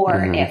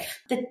 or if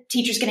the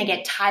teacher's going to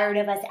get tired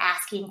of us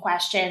asking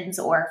questions,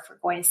 or if we're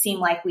going to seem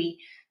like we,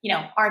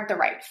 aren't the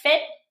right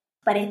fit.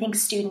 But I think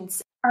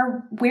students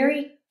are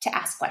wary to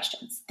ask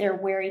questions. They're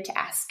wary to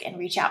ask and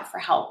reach out for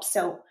help.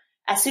 So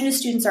as soon as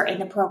students are in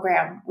the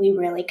program, we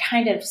really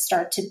kind of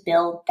start to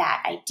build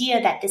that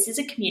idea that this is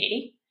a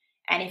community.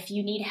 And if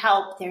you need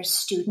help, there's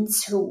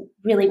students who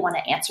really want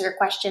to answer your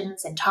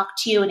questions and talk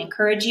to you and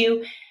encourage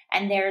you.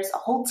 And there's a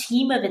whole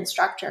team of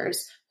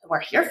instructors who are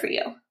here for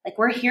you. Like,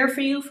 we're here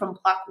for you from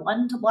block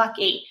 1 to block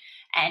 8.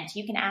 And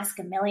you can ask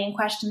a million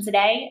questions a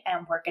day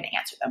and we're going to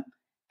answer them.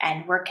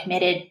 And we're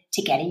committed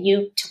to getting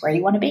you to where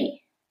you want to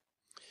be.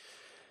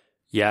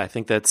 Yeah, I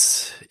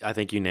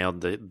think you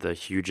nailed the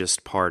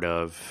hugest part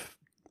of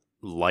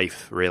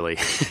life, really,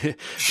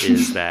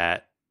 is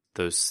that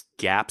those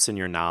gaps in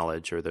your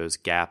knowledge, or those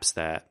gaps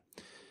that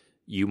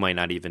you might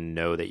not even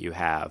know that you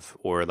have,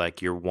 or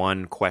like you're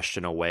one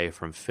question away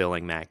from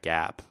filling that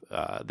gap,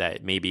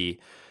 that maybe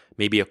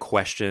a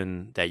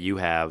question that you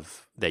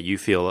have that you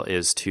feel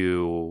is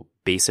too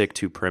basic,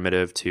 too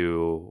primitive,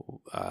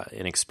 too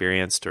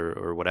inexperienced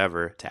or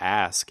whatever to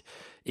ask,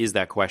 is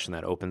that question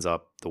that opens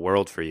up the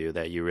world for you,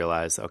 that you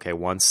realize, okay,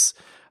 once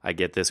I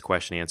get this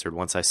question answered,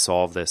 once I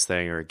solve this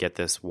thing or get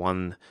this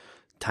one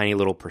tiny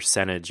little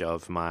percentage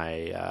of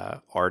my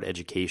art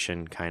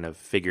education kind of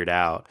figured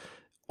out,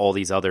 all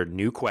these other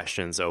new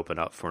questions open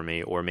up for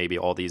me, or maybe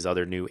all these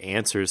other new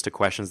answers to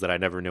questions that I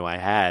never knew I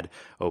had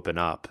open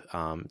up.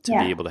 To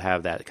be able to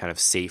have that kind of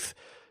safe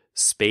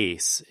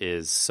space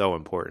is so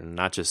important,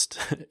 not just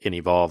in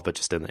Evolve, but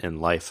just in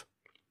life.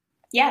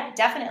 Yeah,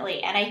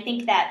 definitely. And I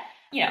think that,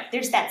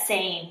 there's that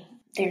saying,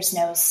 there's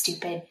no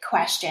stupid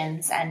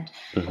questions, and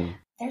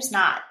there's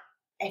not.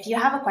 If you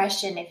have a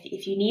question,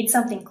 if you need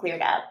something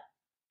cleared up,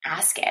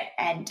 ask it.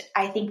 And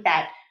I think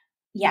that,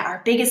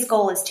 our biggest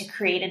goal is to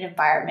create an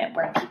environment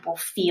where people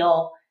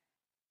feel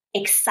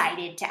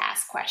excited to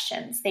ask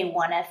questions. They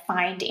want to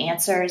find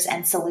answers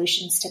and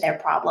solutions to their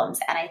problems.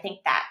 And I think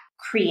that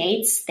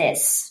creates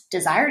this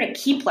desire to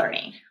keep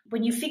learning.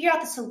 When you figure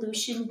out the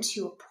solution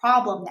to a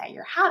problem that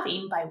you're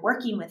having by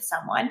working with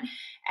someone,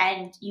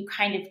 and you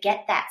kind of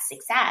get that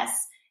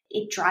success,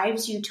 it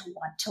drives you to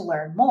want to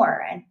learn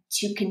more and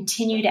to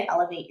continue to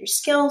elevate your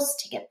skills,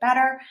 to get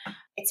better.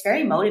 It's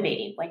very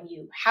motivating when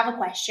you have a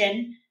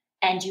question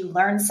and you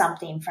learn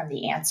something from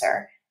the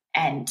answer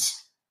and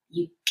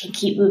you can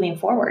keep moving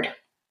forward.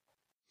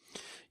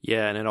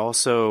 Yeah, and it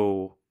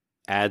also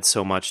adds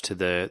so much to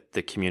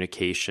the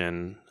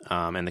communication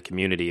and the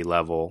community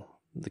level,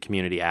 the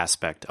community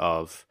aspect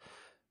of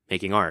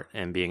making art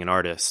and being an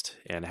artist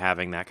and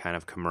having that kind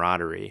of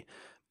camaraderie.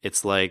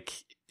 It's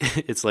like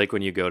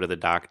when you go to the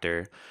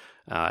doctor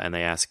and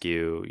they ask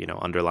you,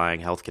 underlying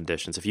health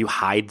conditions. If you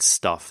hide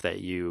stuff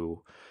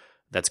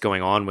that's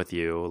going on with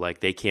you,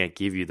 like they can't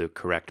give you the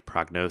correct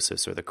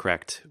prognosis or the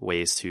correct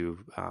ways to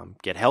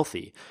get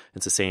healthy.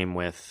 It's the same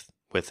with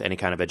any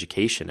kind of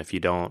education. If you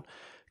don't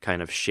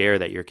kind of share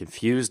that you're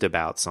confused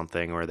about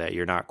something, or that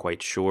you're not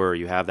quite sure,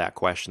 you have that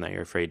question that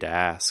you're afraid to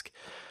ask,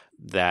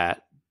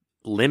 that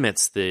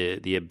limits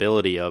the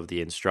ability of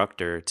the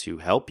instructor to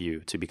help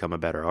you to become a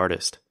better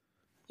artist.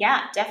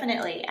 Yeah,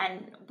 definitely.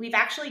 And we've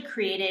actually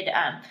created,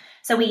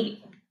 so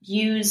we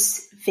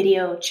use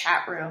video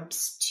chat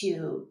rooms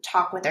to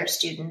talk with our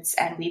students,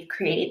 and we've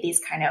created these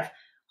kind of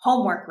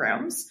homework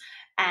rooms,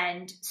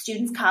 and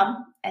students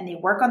come and they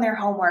work on their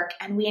homework,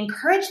 and we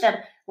encourage them,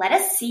 let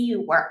us see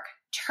you work.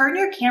 Turn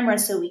your camera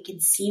so we can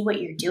see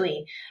what you're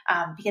doing,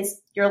 because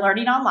you're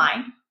learning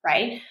online,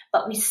 right?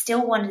 But we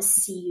still want to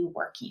see you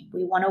working.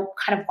 We want to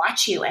kind of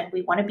watch you, and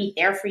we want to be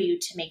there for you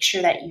to make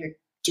sure that you're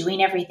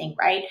doing everything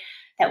right,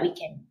 that we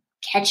can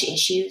catch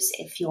issues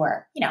if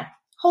you're,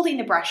 holding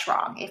the brush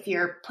wrong, if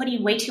you're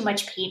putting way too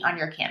much paint on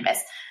your canvas.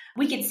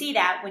 We can see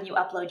that when you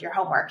upload your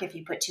homework if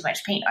you put too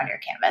much paint on your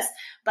canvas.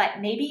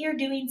 But maybe you're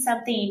doing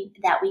something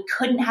that we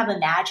couldn't have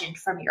imagined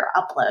from your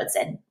uploads,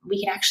 and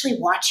we can actually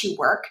watch you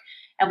work,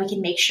 and we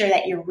can make sure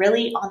that you're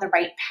really on the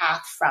right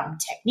path, from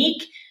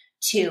technique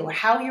to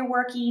how you're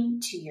working,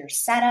 to your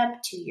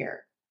setup, to your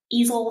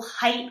easel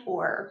height,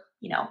 or,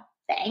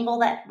 the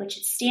angle at which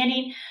it's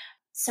standing.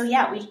 So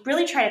we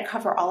really try to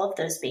cover all of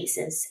those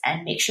bases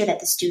and make sure that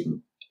the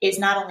student is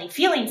not only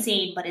feeling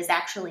seen, but is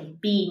actually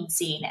being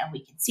seen, and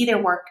we can see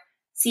their work,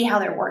 see how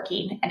they're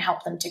working, and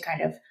help them to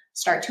kind of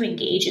start to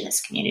engage in this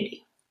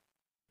community.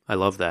 I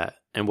love that.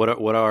 And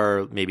what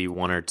are maybe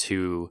one or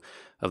two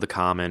of the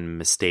common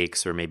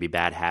mistakes or maybe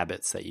bad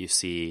habits that you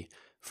see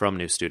from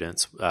new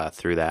students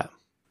through that?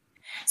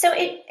 So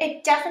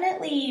it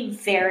definitely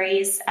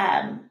varies.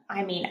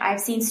 I've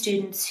seen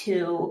students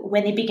who,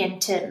 when they begin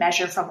to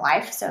measure from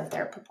life, so if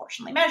they're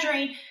proportionally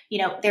measuring,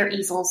 their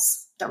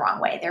easels the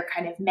wrong way. They're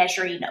kind of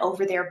measuring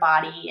over their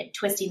body and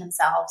twisting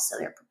themselves, so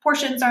their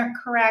proportions aren't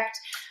correct.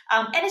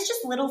 And it's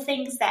just little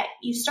things that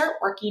you start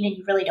working and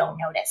you really don't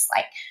notice.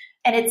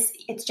 And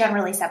it's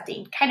generally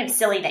something kind of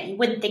silly that you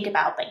wouldn't think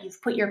about, but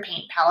you've put your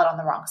paint palette on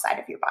the wrong side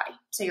of your body.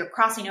 So you're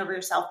crossing over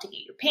yourself to get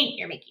your paint,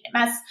 you're making a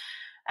mess.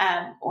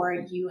 Or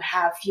you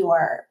have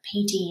your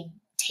painting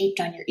taped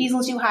on your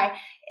easel too high.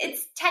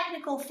 It's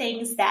technical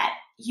things that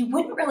you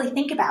wouldn't really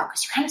think about,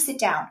 because you kind of sit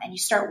down and you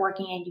start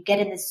working and you get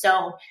in this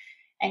zone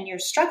and you're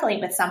struggling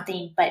with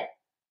something, but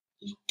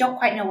you don't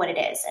quite know what it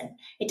is. And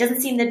it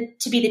doesn't seem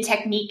to be the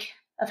technique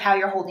of how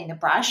you're holding the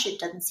brush. It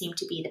doesn't seem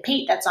to be the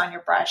paint that's on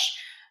your brush,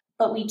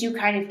 but we do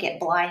kind of get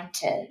blind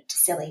to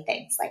silly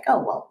things like, oh,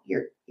 well,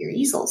 your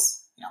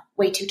easel's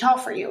way too tall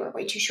for you or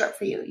way too short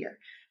for you. You're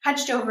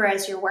hunched over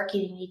as you're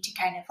working. You need to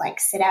kind of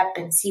sit up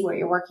and see what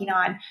you're working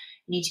on.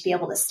 You need to be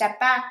able to step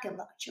back and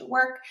look at your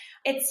work.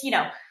 It's,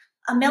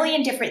 a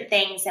million different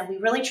things. And we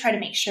really try to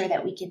make sure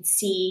that we can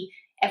see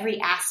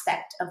every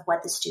aspect of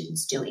what the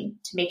student's doing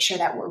to make sure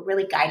that we're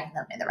really guiding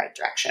them in the right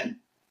direction.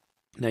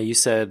 Now, you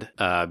said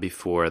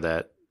before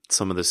that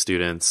some of the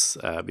students,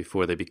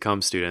 before they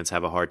become students,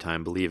 have a hard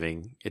time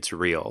believing it's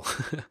real.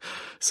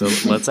 So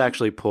let's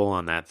actually pull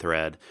on that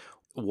thread.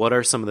 What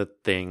are some of the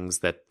things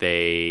that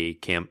they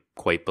can't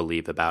quite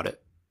believe about it?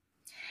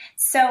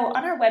 So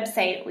on our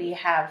website, we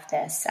have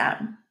this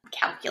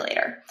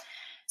calculator.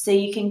 So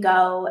you can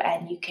go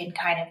and you can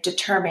kind of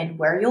determine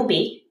where you'll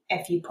be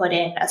if you put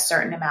in a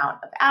certain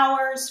amount of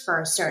hours for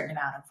a certain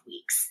amount of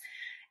weeks.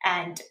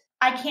 And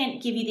I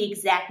can't give you the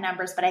exact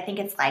numbers, but I think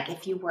it's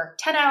if you work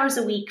 10 hours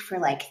a week for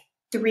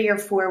 3 or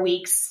 4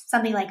 weeks,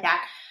 something like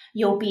that,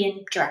 you'll be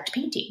in direct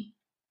painting.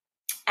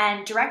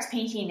 And direct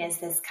painting is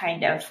this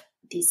kind of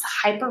these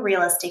hyper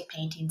realistic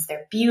paintings.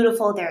 They're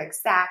beautiful, they're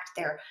exact,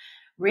 they're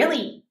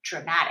really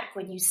dramatic.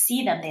 When you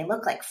see them, they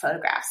look like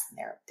photographs, and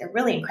they're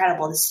really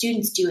incredible. The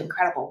students do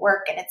incredible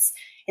work, and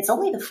it's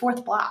only the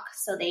fourth block.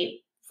 So they've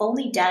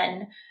only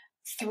done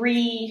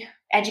 3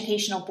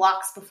 educational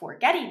blocks before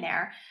getting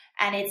there.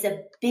 And it's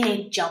a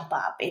big jump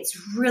up. It's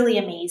really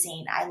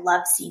amazing. I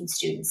love seeing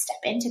students step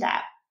into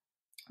that.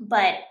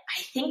 But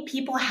I think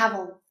people have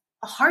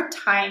a hard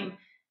time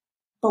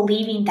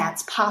believing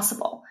that's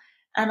possible.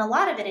 And a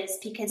lot of it is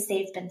because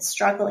they've been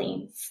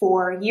struggling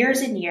for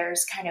years and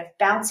years, kind of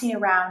bouncing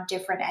around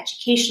different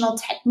educational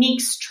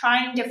techniques,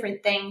 trying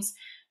different things,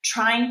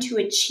 trying to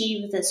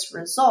achieve this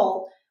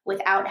result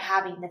without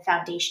having the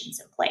foundations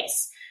in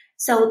place.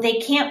 So they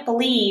can't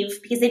believe,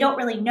 because they don't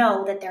really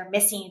know that they're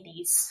missing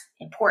these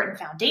important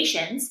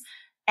foundations.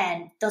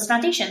 And those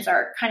foundations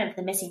are kind of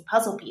the missing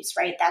puzzle piece,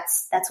 right?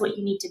 That's what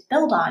you need to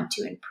build on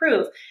to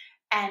improve.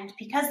 And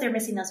because they're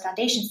missing those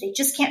foundations, they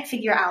just can't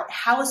figure out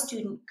how a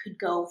student could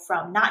go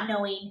from not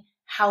knowing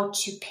how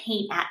to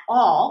paint at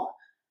all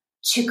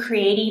to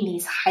creating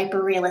these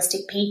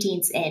hyper-realistic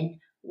paintings in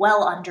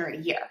well under a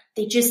year.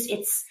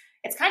 It's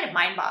kind of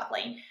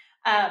mind-boggling.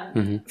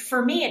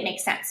 For me, it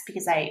makes sense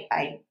because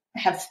I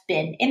have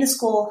been in the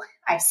school.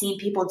 I've seen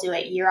people do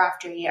it year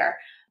after year.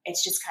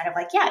 It's just kind of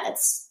like, yeah,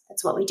 that's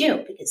what we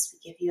do, because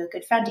we give you a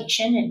good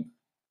foundation, and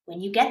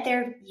when you get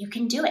there, you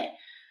can do it.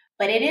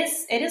 But it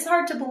is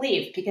hard to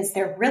believe because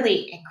they're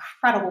really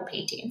incredible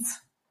paintings.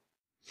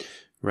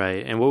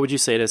 Right. And what would you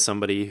say to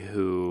somebody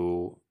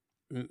who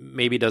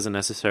maybe doesn't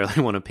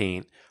necessarily want to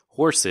paint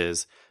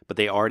horses, but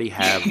they already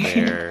have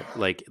their,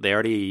 they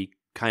already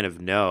kind of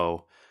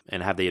know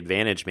and have the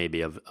advantage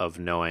maybe of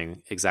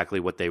knowing exactly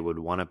what they would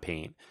want to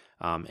paint.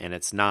 And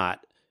it's not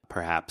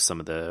perhaps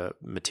some of the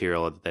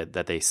material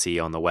that they see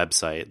on the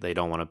website. They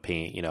don't want to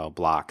paint,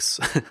 blocks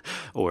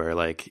or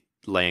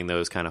laying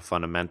those kind of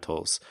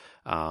fundamentals.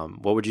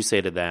 What would you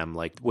say to them?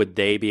 Would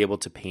they be able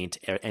to paint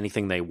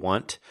anything they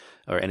want,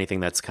 or anything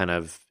that's kind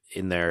of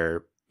in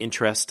their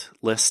interest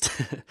list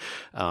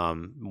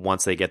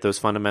once they get those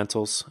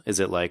fundamentals? Is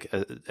it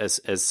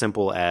as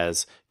simple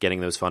as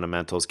getting those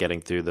fundamentals,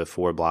 getting through the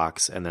 4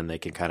 blocks, and then they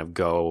can kind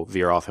of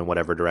veer off in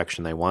whatever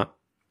direction they want?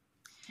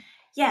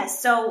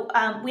 Yes. So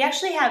we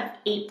actually have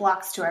 8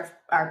 blocks to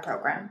our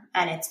program,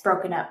 and it's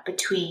broken up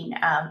between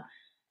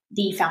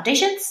the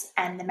foundations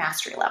and the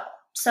mastery level.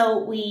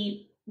 So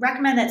we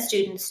recommend that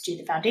students do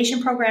the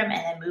foundation program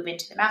and then move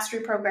into the mastery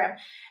program.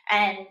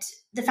 And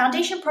the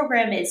foundation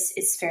program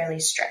is fairly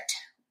strict.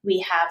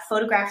 We have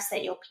photographs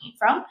that you'll paint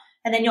from,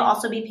 and then you'll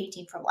also be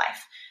painting from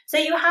life. So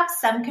you have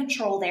some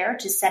control there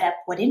to set up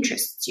what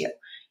interests you.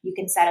 You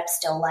can set up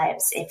still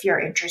lifes if you're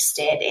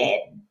interested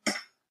in,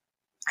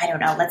 I don't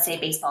know, let's say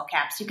baseball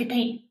caps. You could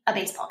paint a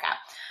baseball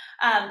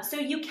cap. So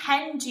you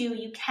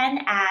can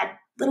add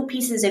little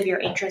pieces of your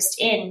interest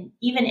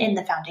even in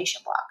the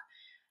foundation block.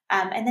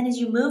 And then as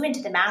you move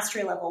into the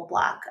mastery level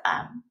block,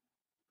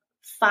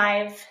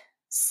 5,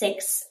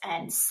 6,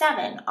 and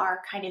 7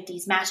 are kind of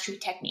these mastery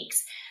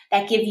techniques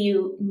that give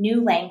you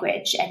new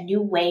language and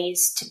new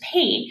ways to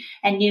paint,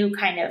 and new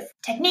kind of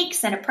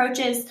techniques and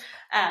approaches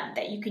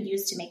that you can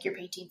use to make your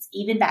paintings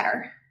even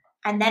better.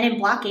 And then in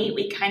block 8,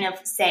 we kind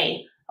of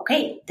say,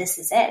 okay, this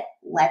is it.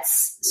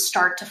 Let's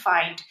start to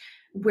find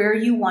where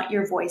you want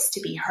your voice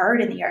to be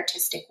heard in the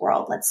artistic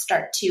world. Let's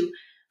start to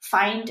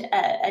find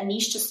a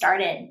niche to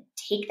start in,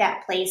 take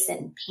that place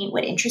and paint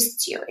what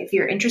interests you. If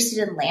you're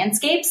interested in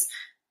landscapes,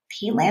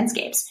 paint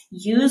landscapes.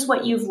 Use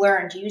what you've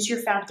learned, use your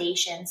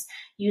foundations,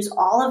 use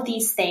all of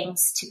these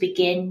things to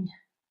begin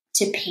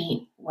to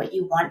paint what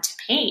you want to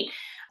paint.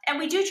 And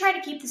we do try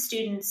to keep the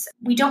students,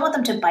 we don't want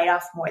them to bite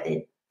off more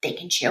than they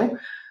can chew,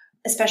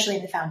 especially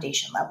in the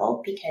foundation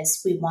level,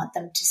 because we want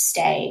them to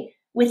stay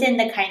within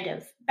the kind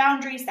of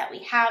boundaries that we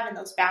have. And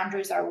those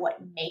boundaries are what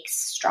makes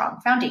strong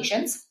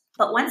foundations.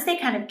 But once they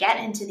kind of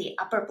get into the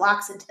upper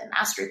blocks, into the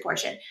mastery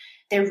portion,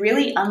 they're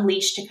really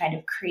unleashed to kind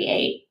of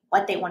create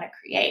what they want to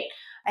create.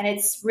 And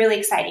it's really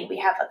exciting. We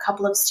have a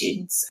couple of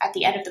students at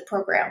the end of the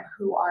program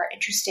who are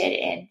interested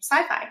in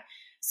sci-fi.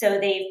 So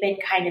they've been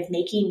kind of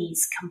making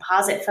these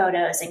composite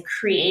photos and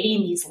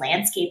creating these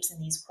landscapes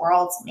and these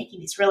worlds and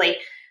making these really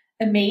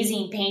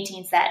amazing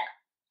paintings that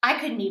I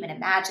couldn't even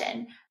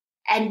imagine.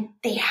 And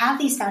they have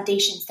these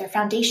foundations. Their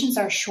foundations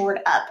are shored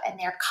up and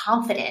they're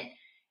confident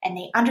and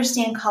they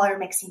understand color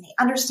mixing. They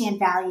understand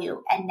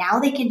value. And now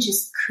they can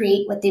just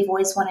create what they've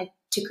always wanted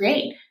to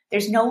create.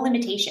 There's no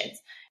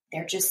limitations.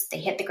 They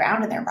hit the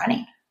ground and they're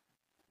running.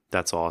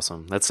 That's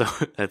awesome. That's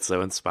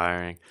so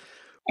inspiring.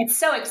 It's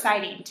so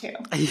exciting too.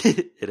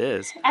 It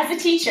is. As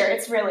a teacher,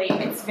 it's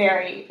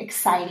very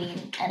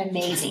exciting and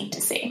amazing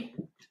to see.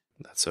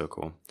 That's so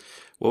cool.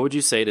 What would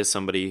you say to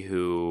somebody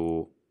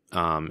who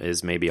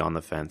is maybe on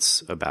the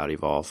fence about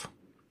Evolve?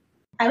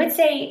 I would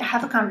say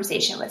have a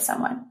conversation with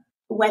someone,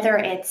 whether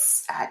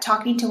it's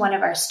talking to one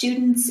of our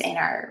students in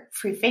our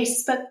free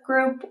Facebook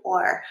group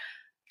or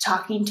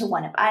talking to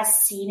one of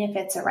us, seeing if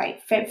it's a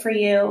right fit for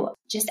you.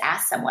 Just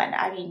ask someone.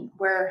 I mean,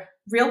 we're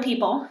real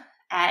people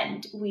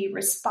and we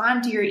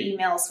respond to your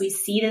emails. We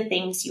see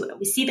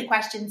we see the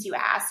questions you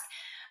ask.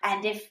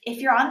 And if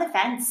you're on the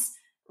fence,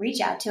 reach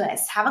out to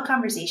us, have a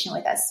conversation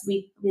with us.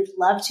 We'd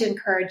love to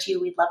encourage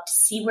you. We'd love to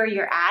see where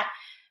you're at.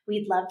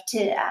 We'd love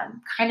to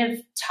kind of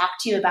talk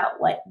to you about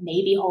what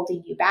may be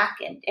holding you back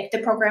and if the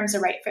program's a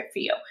right fit for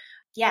you.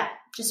 Yeah,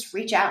 just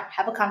reach out,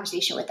 have a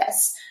conversation with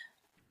us.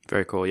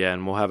 Very cool. Yeah,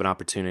 and we'll have an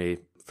opportunity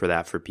for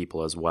that for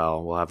people as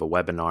well. We'll have a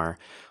webinar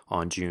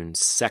on June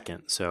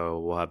 2nd. So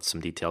we'll have some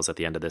details at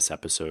the end of this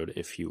episode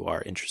if you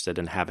are interested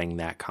in having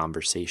that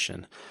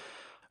conversation.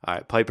 All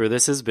right, Piper,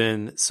 this has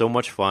been so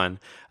much fun,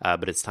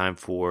 but it's time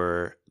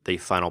for the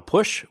final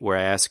push, where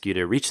I ask you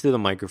to reach through the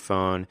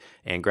microphone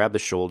and grab the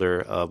shoulder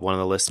of one of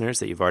the listeners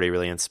that you've already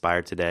really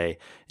inspired today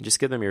and just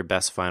give them your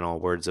best final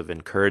words of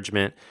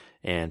encouragement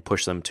and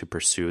push them to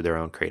pursue their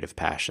own creative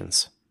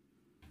passions.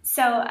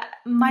 So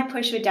my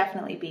push would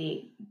definitely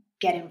be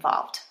get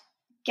involved.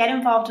 Get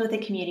involved with the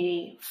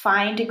community.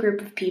 Find a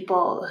group of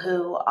people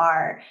who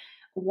are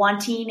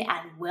wanting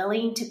and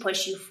willing to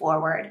push you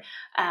forward,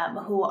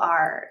 who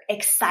are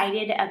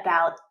excited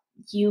about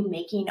you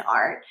making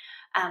art.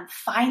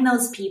 Find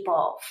those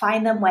people,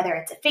 find them, whether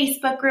it's a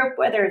Facebook group,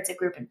 whether it's a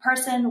group in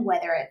person,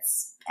 whether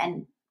it's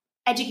an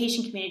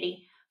education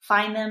community,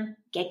 find them,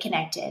 get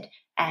connected,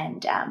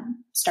 and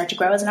start to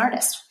grow as an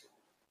artist.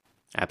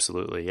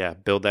 Absolutely. Yeah.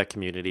 Build that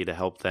community to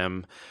help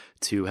them,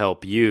 to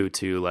help you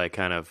to like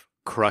kind of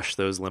crush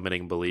those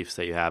limiting beliefs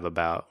that you have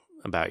about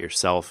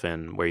yourself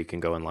and where you can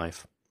go in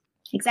life.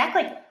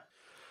 Exactly.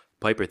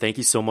 Piper, thank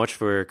you so much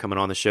for coming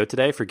on the show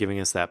today, for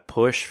giving us that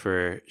push,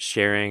 for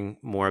sharing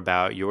more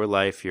about your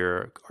life,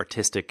 your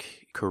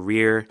artistic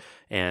career,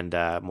 and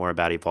more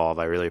about Evolve.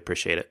 I really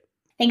appreciate it.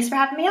 Thanks for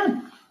having me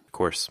on. Of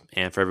course.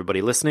 And for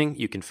everybody listening,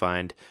 you can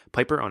find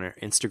Piper on her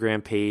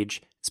Instagram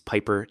page. It's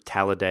Piper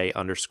Talladay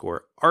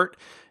 _art.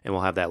 And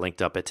we'll have that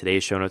linked up at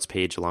today's show notes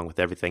page, along with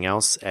everything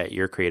else at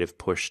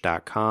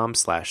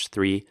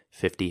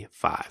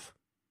yourcreativepush.com/355.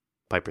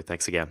 Piper,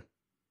 thanks again.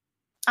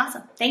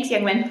 Awesome. Thanks,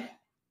 Youngman.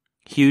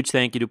 Huge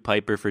thank you to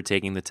Piper for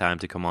taking the time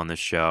to come on this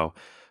show.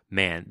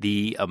 Man,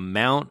 the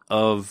amount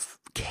of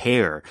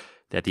care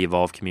that the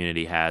Evolve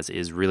community has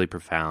is really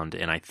profound,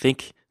 and I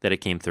think that it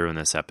came through in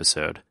this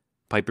episode.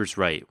 Piper's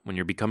right. When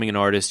you're becoming an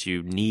artist,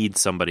 you need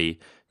somebody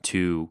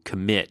to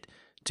commit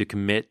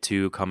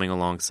to coming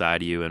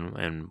alongside you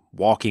and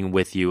walking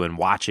with you and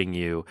watching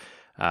you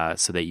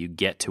so that you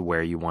get to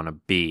where you want to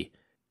be.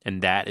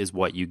 And that is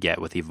what you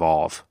get with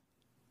Evolve.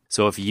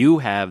 So if you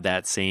have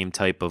that same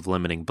type of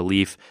limiting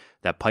belief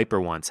that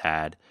Piper once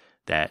had,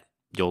 that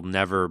you'll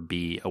never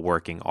be a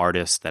working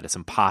artist, that it's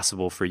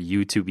impossible for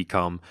you to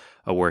become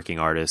a working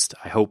artist,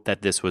 I hope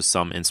that this was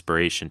some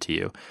inspiration to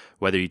you.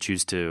 Whether you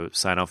choose to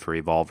sign up for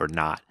Evolve or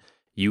not,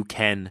 you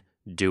can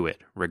do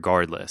it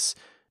regardless.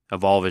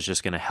 Evolve is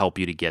just going to help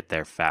you to get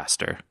there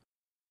faster.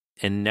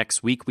 And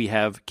next week, we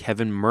have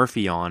Kevin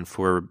Murphy on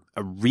for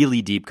a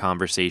really deep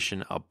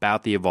conversation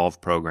about the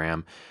Evolve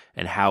program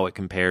and how it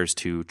compares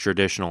to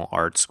traditional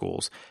art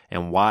schools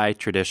and why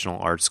traditional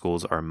art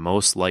schools are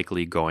most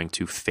likely going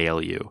to fail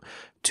you,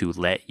 to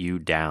let you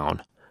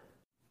down.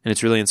 And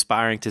it's really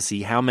inspiring to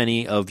see how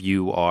many of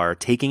you are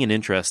taking an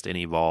interest in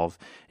Evolve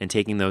and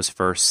taking those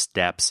first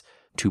steps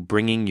to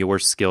bringing your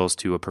skills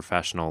to a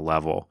professional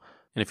level.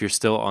 And if you're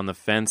still on the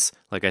fence,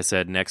 like I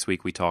said, next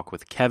week we talk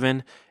with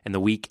Kevin, and the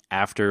week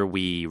after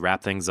we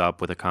wrap things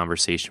up with a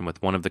conversation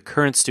with one of the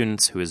current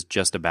students who has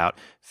just about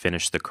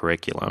finished the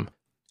curriculum.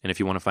 And if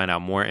you want to find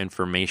out more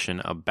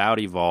information about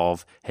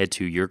Evolve, head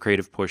to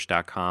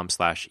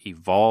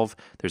yourcreativepush.com/evolve.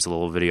 There's a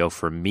little video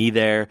for me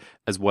there,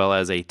 as well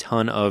as a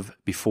ton of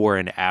before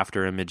and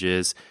after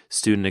images,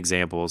 student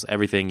examples,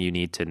 everything you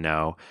need to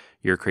know.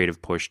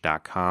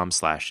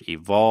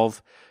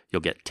 yourcreativepush.com/evolve.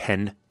 You'll get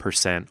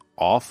 10%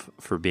 off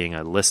for being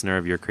a listener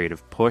of Your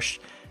Creative Push.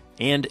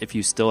 And if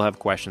you still have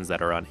questions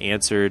that are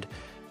unanswered,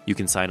 you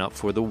can sign up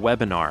for the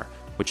webinar,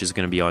 which is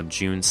going to be on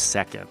June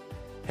 2nd.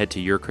 Head to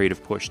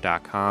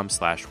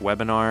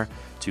yourcreativepush.com/webinar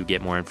to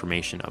get more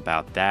information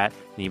about that.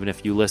 And even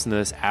if you listen to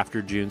this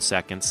after June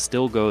 2nd,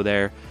 still go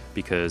there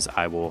because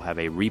I will have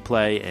a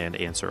replay and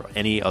answer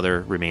any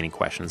other remaining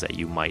questions that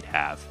you might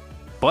have.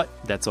 But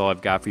that's all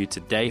I've got for you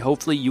today.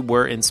 Hopefully you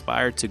were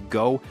inspired to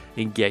go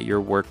and get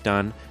your work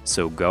done.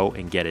 So go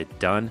and get it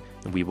done.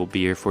 And we will be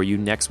here for you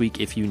next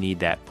week if you need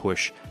that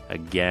push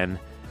again.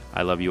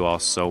 I love you all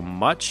so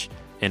much.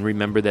 And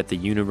remember that the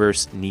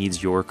universe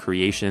needs your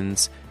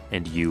creations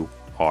and you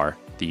are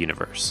the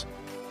universe.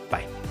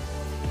 Bye.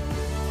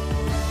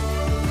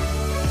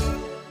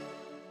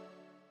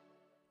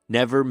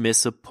 Never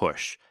miss a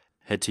push.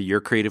 Head to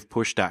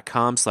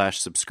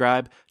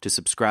yourcreativepush.com/subscribe to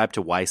subscribe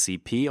to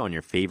YCP on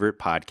your favorite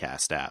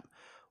podcast app.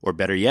 Or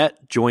better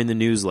yet, join the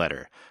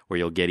newsletter, where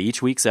you'll get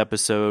each week's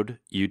episode,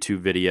 YouTube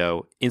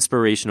video,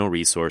 inspirational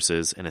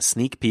resources, and a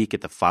sneak peek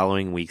at the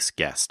following week's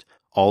guest,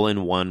 all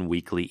in one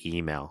weekly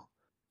email.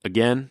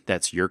 Again,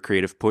 that's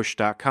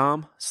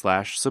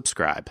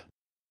yourcreativepush.com/subscribe.